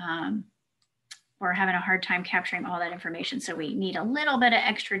Zoom, we're having a hard time capturing all that information. So we need a little bit of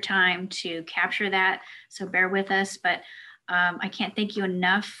extra time to capture that. So bear with us, but I can't thank you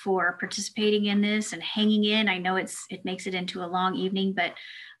enough for participating in this and hanging in. I know it makes it into a long evening, but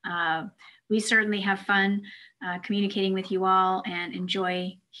we certainly have fun communicating with you all and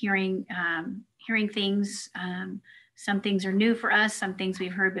enjoy hearing things. Some things are new for us, some things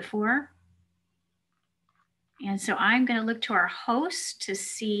we've heard before. And so I'm going to look to our hosts to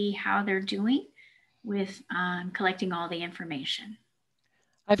see how they're doing with collecting all the information.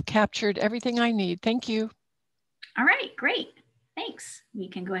 I've captured everything I need. Thank you. All right, great. Thanks. We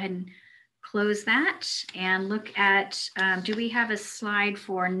can go ahead and close that and look at, do we have a slide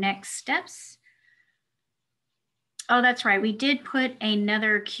for next steps? Oh, that's right. We did put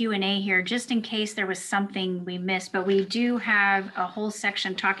another Q&A here just in case there was something we missed, but we do have a whole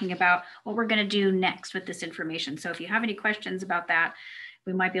section talking about what we're going to do next with this information. So if you have any questions about that,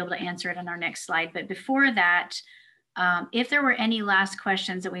 we might be able to answer it on our next slide. But before that, if there were any last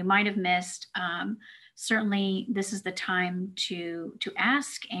questions that we might have missed, certainly this is the time to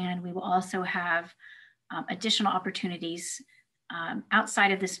ask, and we will also have additional opportunities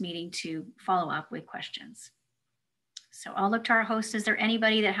outside of this meeting to follow up with questions. So I'll look to our host. Is there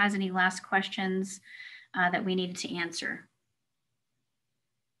anybody that has any last questions that we needed to answer?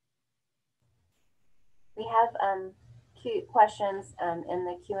 We have questions in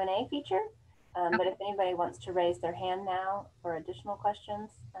the Q&A feature, but if anybody wants to raise their hand now for additional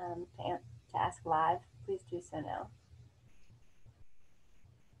questions to ask live, please do so now.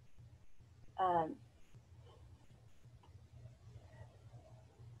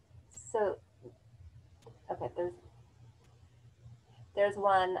 Okay, there's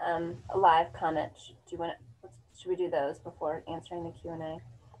one a live comment. Should we do those before answering the Q&A?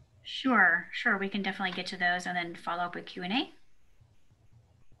 Sure. We can definitely get to those and then follow up with Q&A.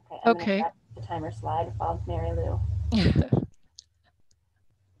 Okay. The timer slide followed Mary Lou.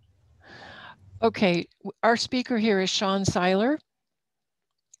 Okay, our speaker here is Sean Seiler.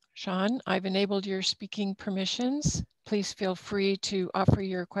 Sean, I've enabled your speaking permissions. Please feel free to offer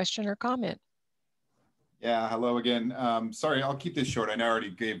your question or comment. Yeah, hello again. Sorry, I'll keep this short. I know I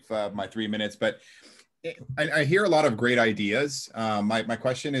already gave my 3 minutes, but I hear a lot of great ideas. My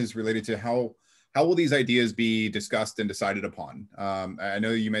question is related to how will these ideas be discussed and decided upon? I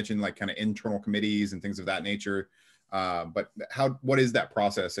know you mentioned like kind of internal committees and things of that nature, but what is that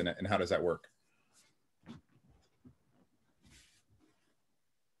process and how does that work?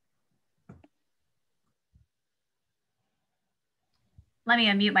 Let me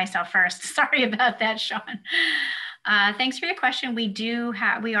unmute myself first. Sorry about that, Sean. Thanks for your question.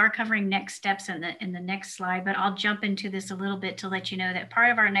 We are covering next steps in the next slide, but I'll jump into this a little bit to let you know that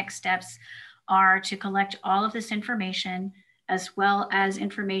part of our next steps are to collect all of this information, as well as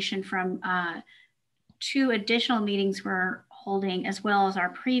information from 2 additional meetings we're holding, as well as our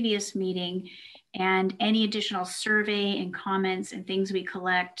previous meeting, and any additional survey and comments and things we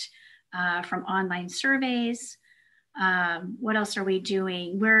collect from online surveys. What else are we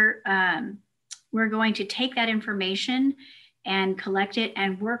doing? We're going to take that information and collect it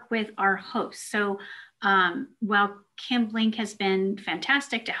and work with our hosts. So while Kim Blink has been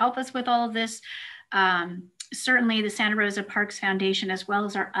fantastic to help us with all of this, certainly the Santa Rosa Parks Foundation, as well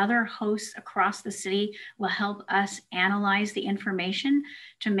as our other hosts across the city, will help us analyze the information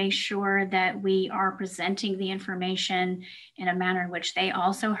to make sure that we are presenting the information in a manner in which they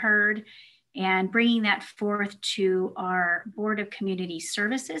also heard, and bringing that forth to our Board of Community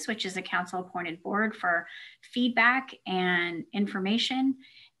Services, which is a council-appointed board for feedback and information.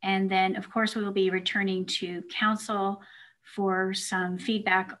 And then, of course, we will be returning to council for some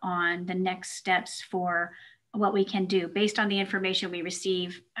feedback on the next steps for what we can do based on the information we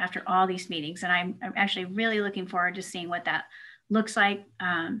receive after all these meetings. And I'm actually really looking forward to seeing what that looks like.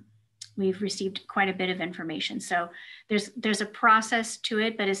 We've received quite a bit of information. So there's a process to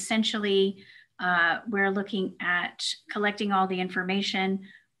it, but essentially we're looking at collecting all the information,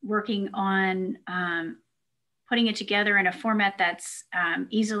 working on putting it together in a format that's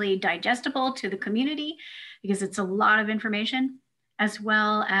easily digestible to the community, because it's a lot of information, as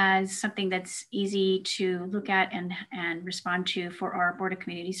well as something that's easy to look at and respond to for our Board of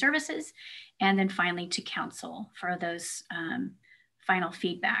Community Services, and then finally to council for those final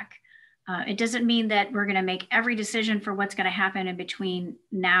feedback. It doesn't mean that we're going to make every decision for what's going to happen in between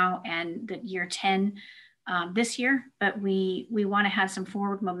now and the year 10 this year, but we want to have some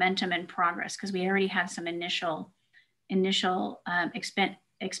forward momentum and progress, because we already have some initial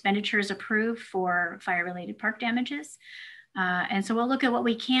expenditures approved for fire-related park damages. And so we'll look at what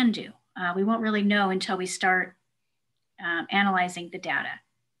we can do. We won't really know until we start analyzing the data,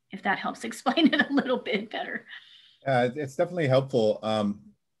 if that helps explain it a little bit better. It's definitely helpful.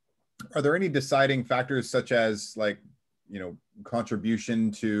 Are there any deciding factors, such as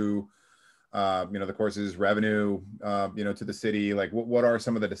contribution to the course's revenue, to the city? Like what are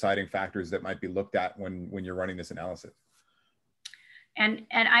some of the deciding factors that might be looked at when you're running this analysis? And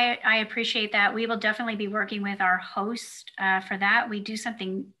I appreciate that. We will definitely be working with our host for that. We do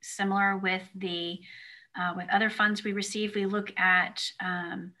something similar with with other funds we receive. We look at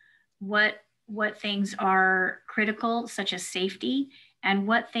what things are critical, such as safety, and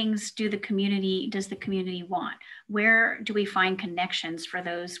what things does the community want? Where do we find connections for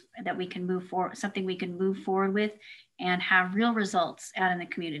those that we can move forward, something we can move forward with and have real results out in the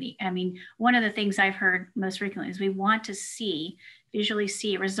community? I mean, one of the things I've heard most frequently is we want to visually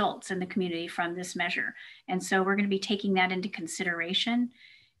see results in the community from this measure. And so we're going to be taking that into consideration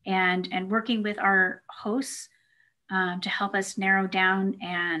and working with our hosts to help us narrow down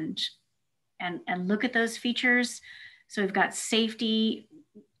and look at those features. So we've got safety.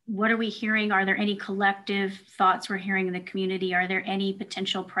 What are we hearing? Are there any collective thoughts we're hearing in the community? Are there any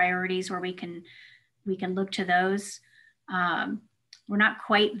potential priorities where we can look to those? We're not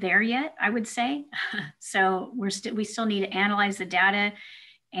quite there yet, I would say. So we still need to analyze the data,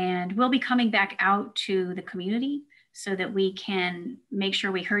 and we'll be coming back out to the community so that we can make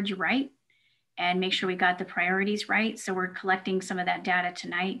sure we heard you right and make sure we got the priorities right. So we're collecting some of that data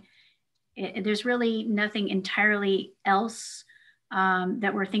tonight. There's really nothing entirely else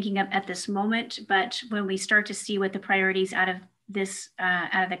that we're thinking of at this moment, but when we start to see what the priorities out of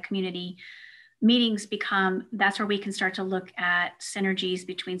the community meetings become, that's where we can start to look at synergies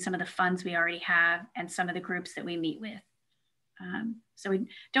between some of the funds we already have and some of the groups that we meet with. So we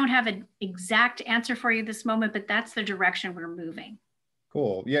don't have an exact answer for you this moment, but that's the direction we're moving.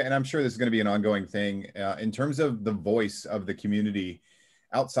 Cool. Yeah, and I'm sure this is going to be an ongoing thing. In terms of the voice of the community,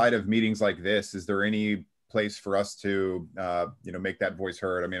 outside of meetings like this, is there any place for us to, make that voice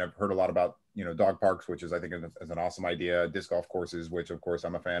heard? I mean, I've heard a lot about, dog parks, which is, I think, is an awesome idea. Disc golf courses, which of course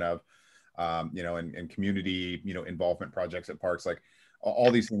I'm a fan of. you know, and community, you know, involvement projects at parks, like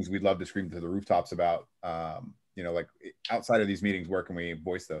all these things we'd love to scream to the rooftops about. You know, like outside of these meetings, where can we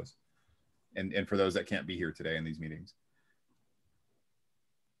voice those? And for those that can't be here today in these meetings.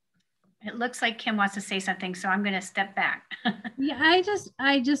 It looks like Kim wants to say something, so I'm going to step back. Yeah, I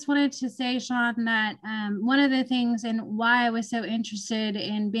just wanted to say, Sean, that one of the things and why I was so interested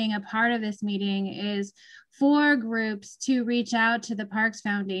in being a part of this meeting is for groups to reach out to the Parks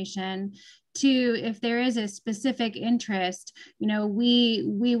Foundation to, if there is a specific interest, you know, we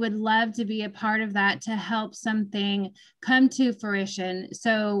would love to be a part of that to help something come to fruition.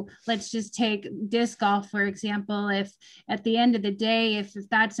 So let's just take disc golf, for example. If at the end of the day, if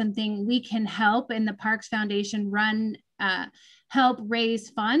that's something we can help and the Parks Foundation run, help raise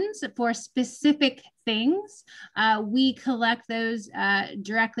funds for specific things, we collect those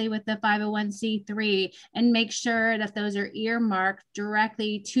directly with the 501c3 and make sure that those are earmarked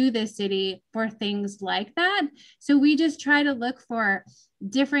directly to the city for things like that. So we just try to look for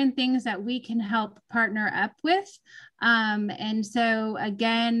different things that we can help partner up with. And so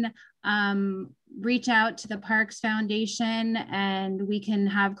again, reach out to the Parks Foundation and we can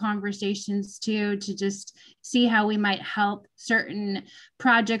have conversations too, to just see how we might help certain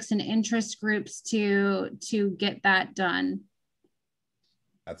projects and interest groups to get that done.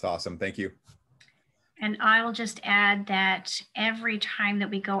 That's awesome. Thank you. And I will just add that every time that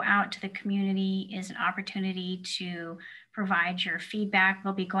we go out to the community is an opportunity to provide your feedback.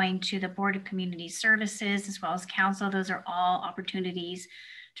 We'll be going to the Board of Community Services as well as Council. Those are all opportunities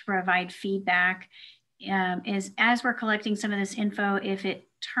to provide feedback. As we're collecting some of this info, if it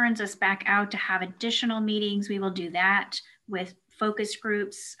turns us back out to have additional meetings, we will do that with focus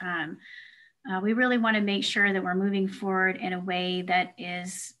groups. We really want to make sure that we're moving forward in a way that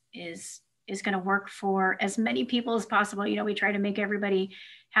is going to work for as many people as possible. You know, we try to make everybody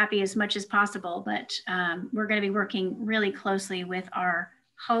happy as much as possible, but we're going to be working really closely with our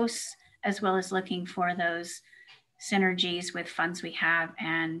hosts as well as looking for those synergies with funds we have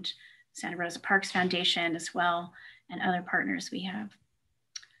and Santa Rosa Parks Foundation as well and other partners we have.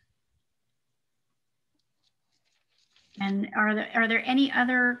 And are there any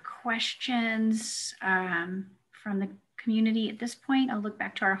other questions from the community at this point? I'll look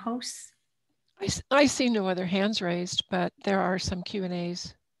back to our hosts. I see no other hands raised, but there are some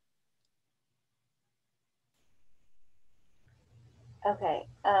Q&As. Okay.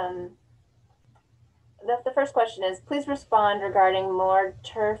 The first question is, please respond regarding more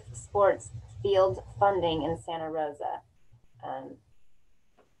turf sports field funding in Santa Rosa.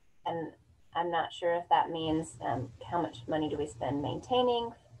 And I'm not sure if that means how much money do we spend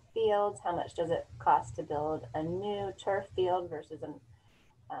maintaining fields? How much does it cost to build a new turf field versus an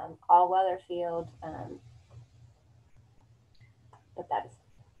all-weather field? But that is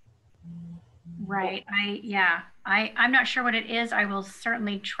right. I'm not sure what it is. I will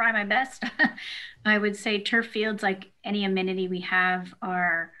certainly try my best. I would say turf fields, like any amenity we have,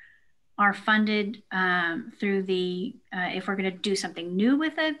 are funded through the if we're going to do something new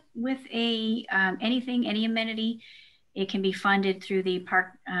with any amenity, it can be funded through the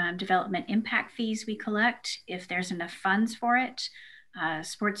park development impact fees we collect if there's enough funds for it.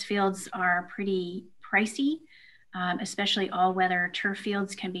 Sports fields are pretty pricey, especially all-weather turf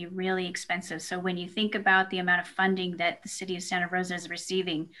fields can be really expensive. So when you think about the amount of funding that the city of Santa Rosa is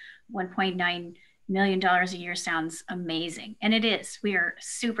receiving, $1.9 million a year sounds amazing. And it is. We are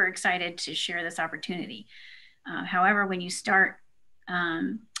super excited to share this opportunity. However, when you start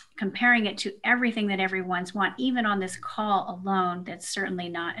comparing it to everything that everyone's want, even on this call alone, that's certainly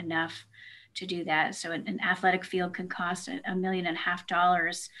not enough to do that. So an athletic field can cost $1.5 million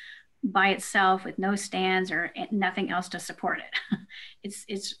by itself with no stands or nothing else to support it. It's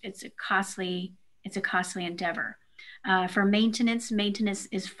a costly endeavor. For maintenance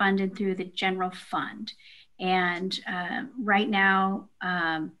is funded through the general fund. And right now,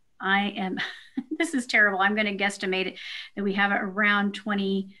 I am, this is terrible. I'm going to guesstimate it that we have around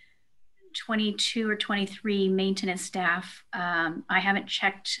 22 or 23 maintenance staff. I haven't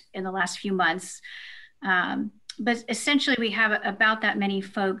checked in the last few months. But essentially we have about that many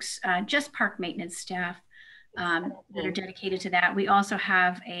folks, just park maintenance staff that are dedicated to that. We also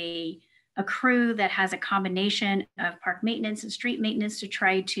have a crew that has a combination of park maintenance and street maintenance to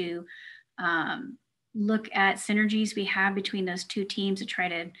try to look at synergies we have between those two teams to try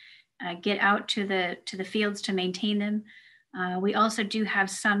to get out to the fields to maintain them. We also do have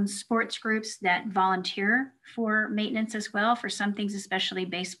some sports groups that volunteer for maintenance as well for some things, especially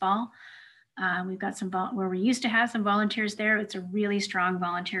baseball. We've got some where we used to have some volunteers there. It's a really strong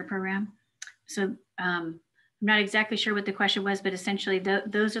volunteer program. So I'm not exactly sure what the question was, but essentially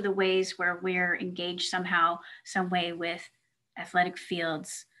those are the ways where we're engaged somehow, some way with athletic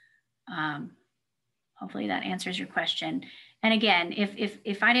fields. Hopefully that answers your question. And again,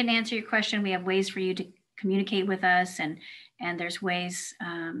 if I didn't answer your question, we have ways for you to communicate with us, and there's ways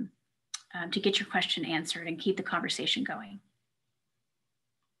to get your question answered and keep the conversation going.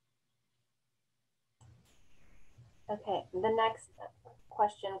 Okay, the next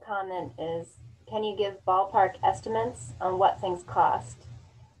question comment is, can you give ballpark estimates on what things cost?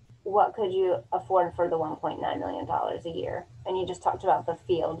 What could you afford for the $1.9 million a year? And you just talked about the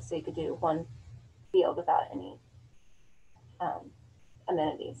field, so you could do one field without any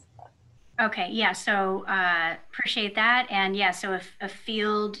amenities. Okay, yeah, so appreciate that. And yeah, so if a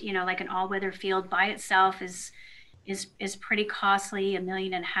field, you know, like an all-weather field by itself is pretty costly, $1.5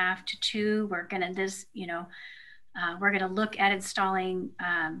 million to $2 million. We're gonna look at installing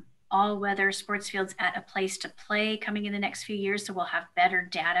all-weather sports fields at a place to play coming in the next few years, so we'll have better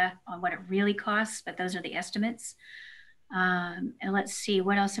data on what it really costs, but those are the estimates. And let's see,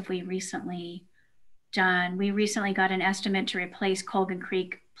 what else have we recently done? We recently got an estimate to replace Colgan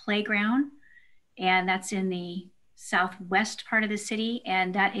Creek Playground, and that's in the southwest part of the city,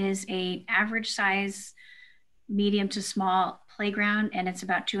 and that is a average size medium to small playground, and it's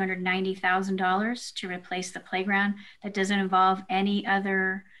about $290,000 to replace the playground. That doesn't involve any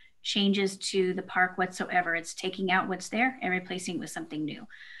other changes to the park whatsoever. It's taking out what's there and replacing it with something new.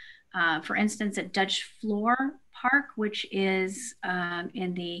 For instance, at Dutch Floor Park, which is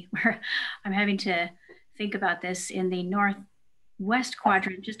in the, I'm having to think about this, in the northwest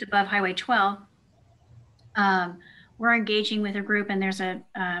quadrant, just above Highway 12, we're engaging with a group, and there's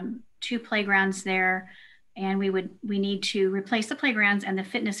two playgrounds there, and we need to replace the playgrounds and the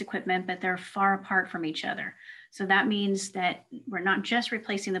fitness equipment, but they're far apart from each other. So that means that we're not just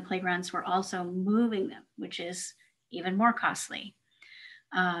replacing the playgrounds, we're also moving them, which is even more costly.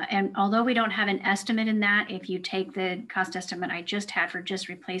 And although we don't have an estimate in that, if you take the cost estimate I just had for just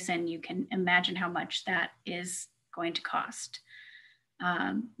replacing, you can imagine how much that is going to cost.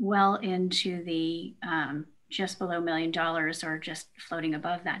 Well into the just below $1 million, or just floating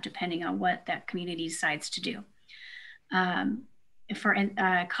above that, depending on what that community decides to do.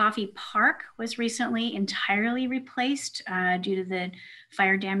 Coffee Park was recently entirely replaced due to the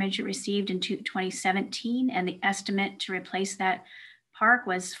fire damage it received in 2017, and the estimate to replace that park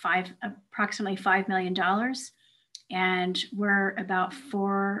was approximately $5 million, and we're about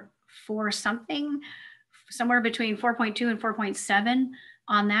four something, somewhere between 4.2 and 4.7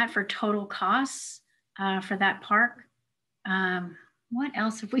 on that for total costs for that park. What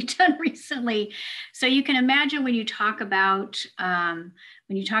else have we done recently? So you can imagine when you talk about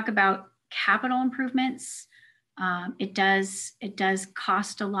capital improvements, it does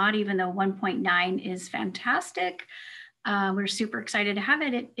cost a lot, even though 1.9 is fantastic. We're super excited to have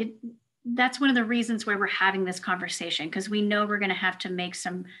it. That's one of the reasons why we're having this conversation, because we know we're going to have to make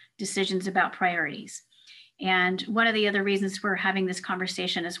some decisions about priorities. And one of the other reasons we're having this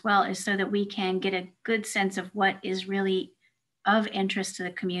conversation as well is so that we can get a good sense of what is really of interest to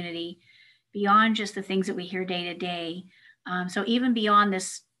the community beyond just the things that we hear day to day. So even beyond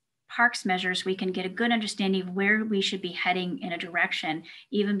this parks measures, we can get a good understanding of where we should be heading in a direction,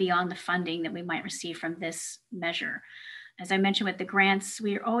 even beyond the funding that we might receive from this measure. As I mentioned with the grants,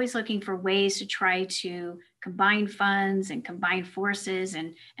 we are always looking for ways to try to combine funds and combine forces,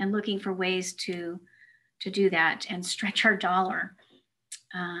 and looking for ways to do that and stretch our dollar.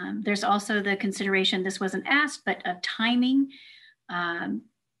 There's also the consideration, this wasn't asked, but of timing.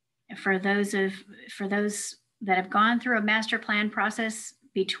 For those that have gone through a master plan process,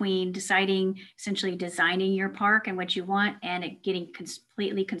 between essentially designing your park and what you want, and it getting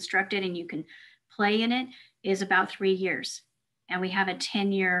completely constructed and you can play in it, is about 3 years. And we have a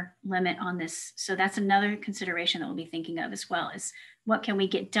 10-year limit on this. So that's another consideration that we'll be thinking of as well, is what can we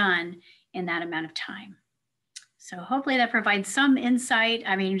get done in that amount of time? So hopefully that provides some insight.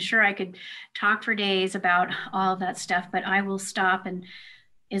 I mean, sure, I could talk for days about all of that stuff, but I will stop. And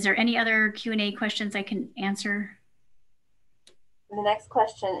is there any other Q&A questions I can answer? The next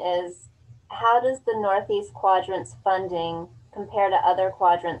question is, how does the Northeast Quadrant's funding compare to other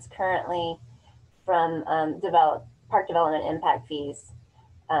quadrants currently from park development impact fees?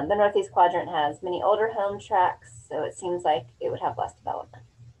 The Northeast Quadrant has many older home tracks, so it seems like it would have less development.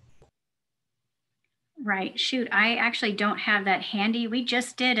 Right. Shoot, I actually don't have that handy. We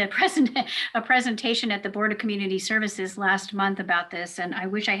just did a presentation at the Board of Community Services last month about this, and I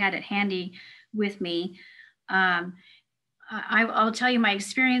wish I had it handy with me. I'll tell you my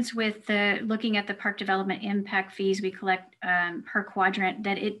experience with looking at the park development impact fees we collect per quadrant,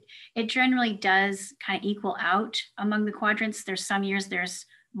 that it generally does kind of equal out among the quadrants. There's some years there's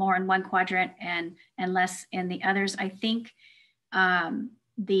more in one quadrant and less in the others. I think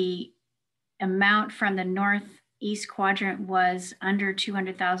the amount from the northeast quadrant was under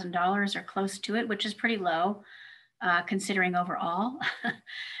 $200,000 or close to it, which is pretty low. Considering overall.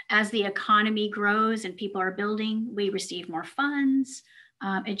 As the economy grows and people are building, we receive more funds.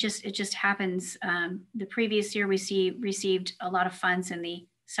 It just happens. The previous year we received a lot of funds in the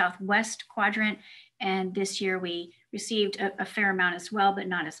southwest quadrant, and this year we received a fair amount as well, but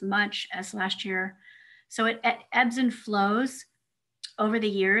not as much as last year. So it ebbs and flows over the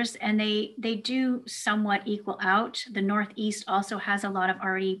years, and they do somewhat equal out. The northeast also has a lot of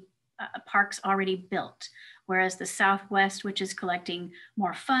parks already built, whereas the Southwest, which is collecting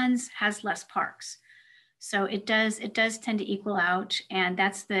more funds, has less parks. So it does tend to equal out, and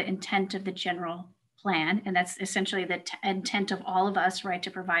that's the intent of the general plan, and that's essentially the intent of all of us, right,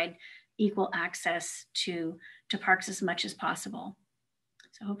 to provide equal access to parks as much as possible.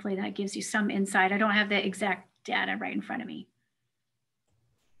 So hopefully that gives you some insight. I don't have the exact data right in front of me.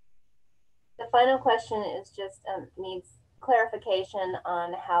 The final question is just needs clarification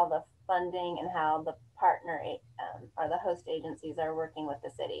on how the funding and how the partner or the host agencies are working with the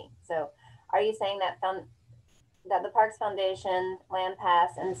city. So are you saying that that the Parks Foundation, Land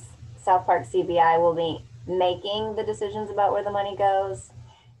Pass, and South Park CBI will be making the decisions about where the money goes?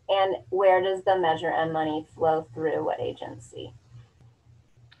 And where does the Measure M money flow through? What agency?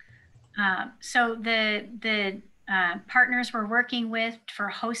 So the partners we're working with for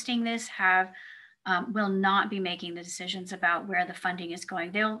hosting this will not be making the decisions about where the funding is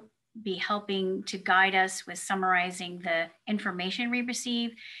going. They'll be helping to guide us with summarizing the information we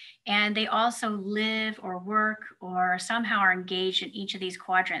receive. And they also live or work or somehow are engaged in each of these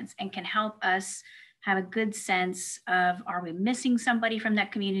quadrants and can help us have a good sense of, are we missing somebody from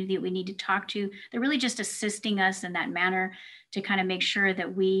that community that we need to talk to? They're really just assisting us in that manner to kind of make sure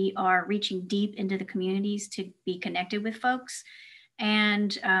that we are reaching deep into the communities to be connected with folks.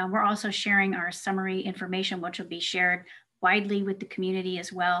 And we're also sharing our summary information, which will be shared widely with the community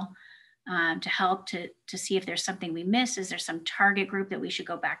as well, to help to see if there's something we missed. Is there some target group that we should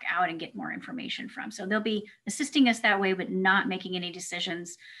go back out and get more information from? So they'll be assisting us that way, but not making any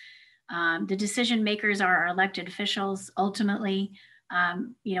decisions. The decision makers are our elected officials. Ultimately,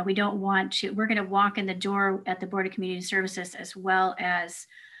 we don't want to, we're going to walk in the door at the Board of Community Services as well as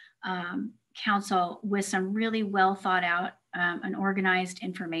council with some really well thought out and organized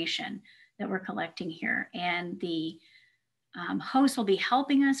information that we're collecting here. And the hosts will be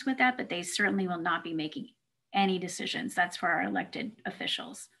helping us with that, but they certainly will not be making any decisions. That's for our elected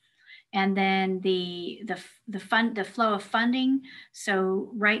officials. And then the flow of funding.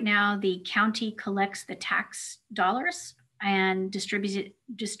 So right now the county collects the tax dollars and distributes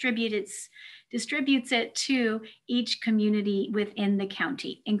it to each community within the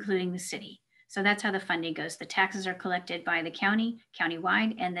county, including the city. So that's how the funding goes. The taxes are collected by the county,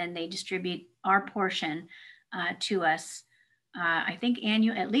 countywide, and then they distribute our portion to us. I think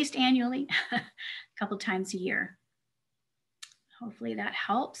at least annually, a couple times a year. Hopefully that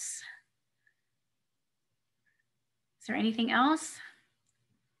helps. Is there anything else?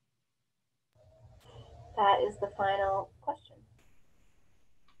 That is the final question.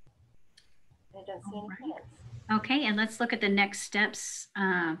 I don't see any hands. Okay, and let's look at the next steps.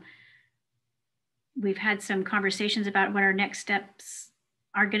 We've had some conversations about what our next steps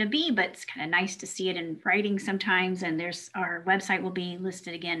are going to be, but it's kind of nice to see it in writing sometimes, and our website will be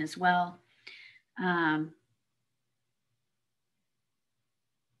listed again as well. And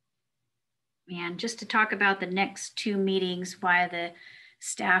just to talk about the next two meetings, why the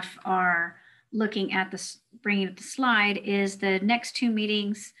staff are looking at bringing up the slide, is the next two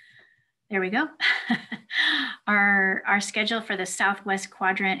meetings, there we go, our schedule for the Southwest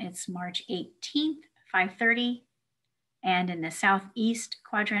Quadrant. It's March 18th, 5:30. And in the Southeast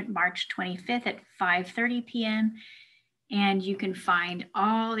Quadrant, March 25th at 5:30 p.m. And you can find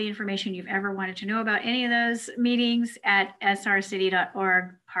all the information you've ever wanted to know about any of those meetings at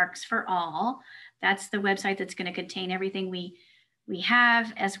srcity.org Parks for All. That's the website that's going to contain everything we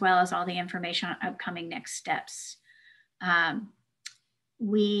have, as well as all the information on upcoming next steps.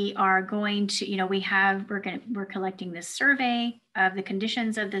 We are going to, we're collecting this survey of the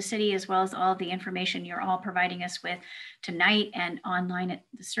conditions of the city, as well as all the information you're all providing us with tonight and online at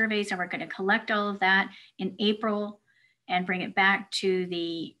the surveys. And we're going to collect all of that in April and bring it back to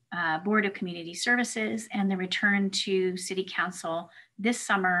the Board of Community Services, and then return to City Council this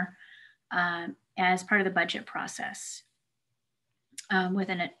summer as part of the budget process. with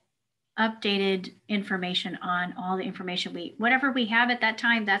an updated information on all the information whatever we have at that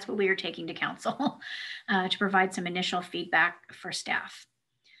time, that's what we are taking to council to provide some initial feedback for staff.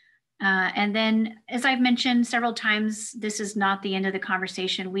 And then, as I've mentioned several times, this is not the end of the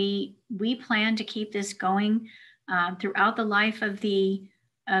conversation. We plan to keep this going throughout the life of the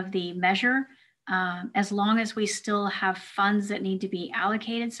measure. As long as we still have funds that need to be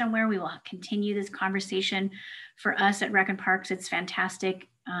allocated somewhere, we will continue this conversation. For us at Rec and Parks, it's fantastic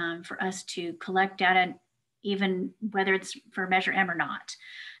for us to collect data, even whether it's for Measure M or not.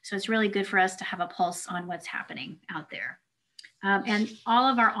 So it's really good for us to have a pulse on what's happening out there. And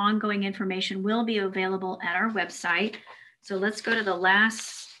all of our ongoing information will be available at our website. So let's go to the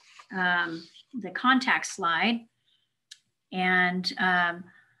last, the contact slide. And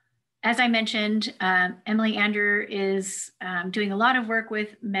as I mentioned, Emily Andrew is doing a lot of work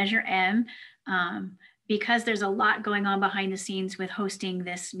with Measure M. Because there's a lot going on behind the scenes with hosting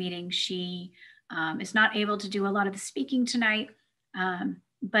this meeting, she is not able to do a lot of the speaking tonight.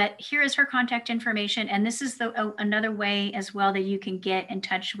 But here is her contact information. And this is another way as well that you can get in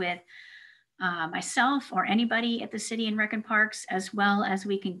touch with myself or anybody at the City and Rec and Parks, as well as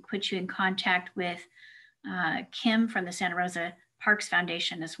we can put you in contact with Kim from the Santa Rosa Parks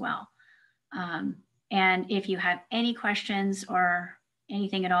Foundation as well. And if you have any questions or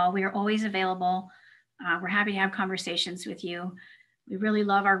anything at all, we are always available. We're happy to have conversations with you. We really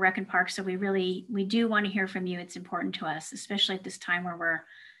love our Rec and Parks, so we do want to hear from you. It's important to us, especially at this time where we're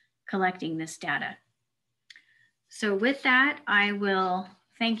collecting this data. So with that, I will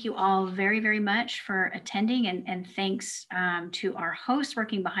thank you all very, very much for attending, and thanks to our hosts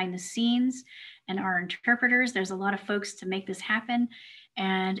working behind the scenes and our interpreters. There's a lot of folks to make this happen.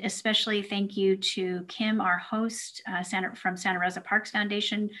 And especially thank you to Kim, our host from Santa Rosa Parks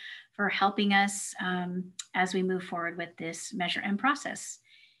Foundation, for helping us as we move forward with this Measure M process.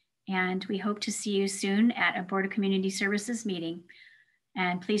 And we hope to see you soon at a Board of Community Services meeting.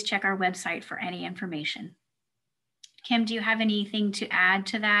 And please check our website for any information. Kim, do you have anything to add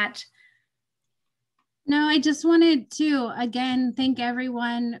to that? No, I just wanted to, again, thank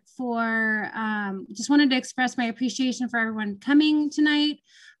everyone for, just wanted to express my appreciation for everyone coming tonight.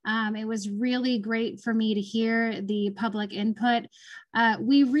 It was really great for me to hear the public input.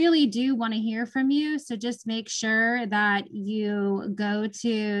 We really do want to hear from you. So just make sure that you go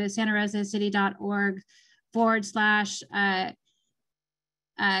to santarosacity.org/,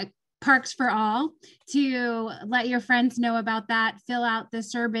 Parks for All to let your friends know about that. Fill out the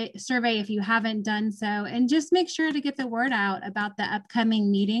survey if you haven't done so, and just make sure to get the word out about the upcoming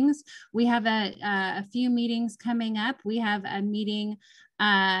meetings. We have a few meetings coming up. We have a meeting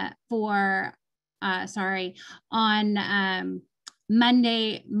on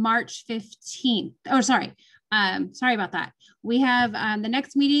Monday, March 15th. Oh, sorry about that. We have the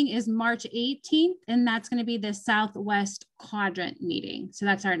next meeting is March 18th, and that's going to be the Southwest Quadrant meeting. So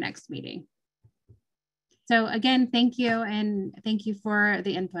that's our next meeting. So again, thank you, and thank you for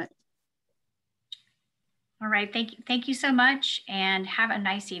the input. All right, thank you so much, and have a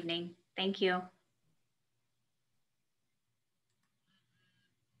nice evening. Thank you.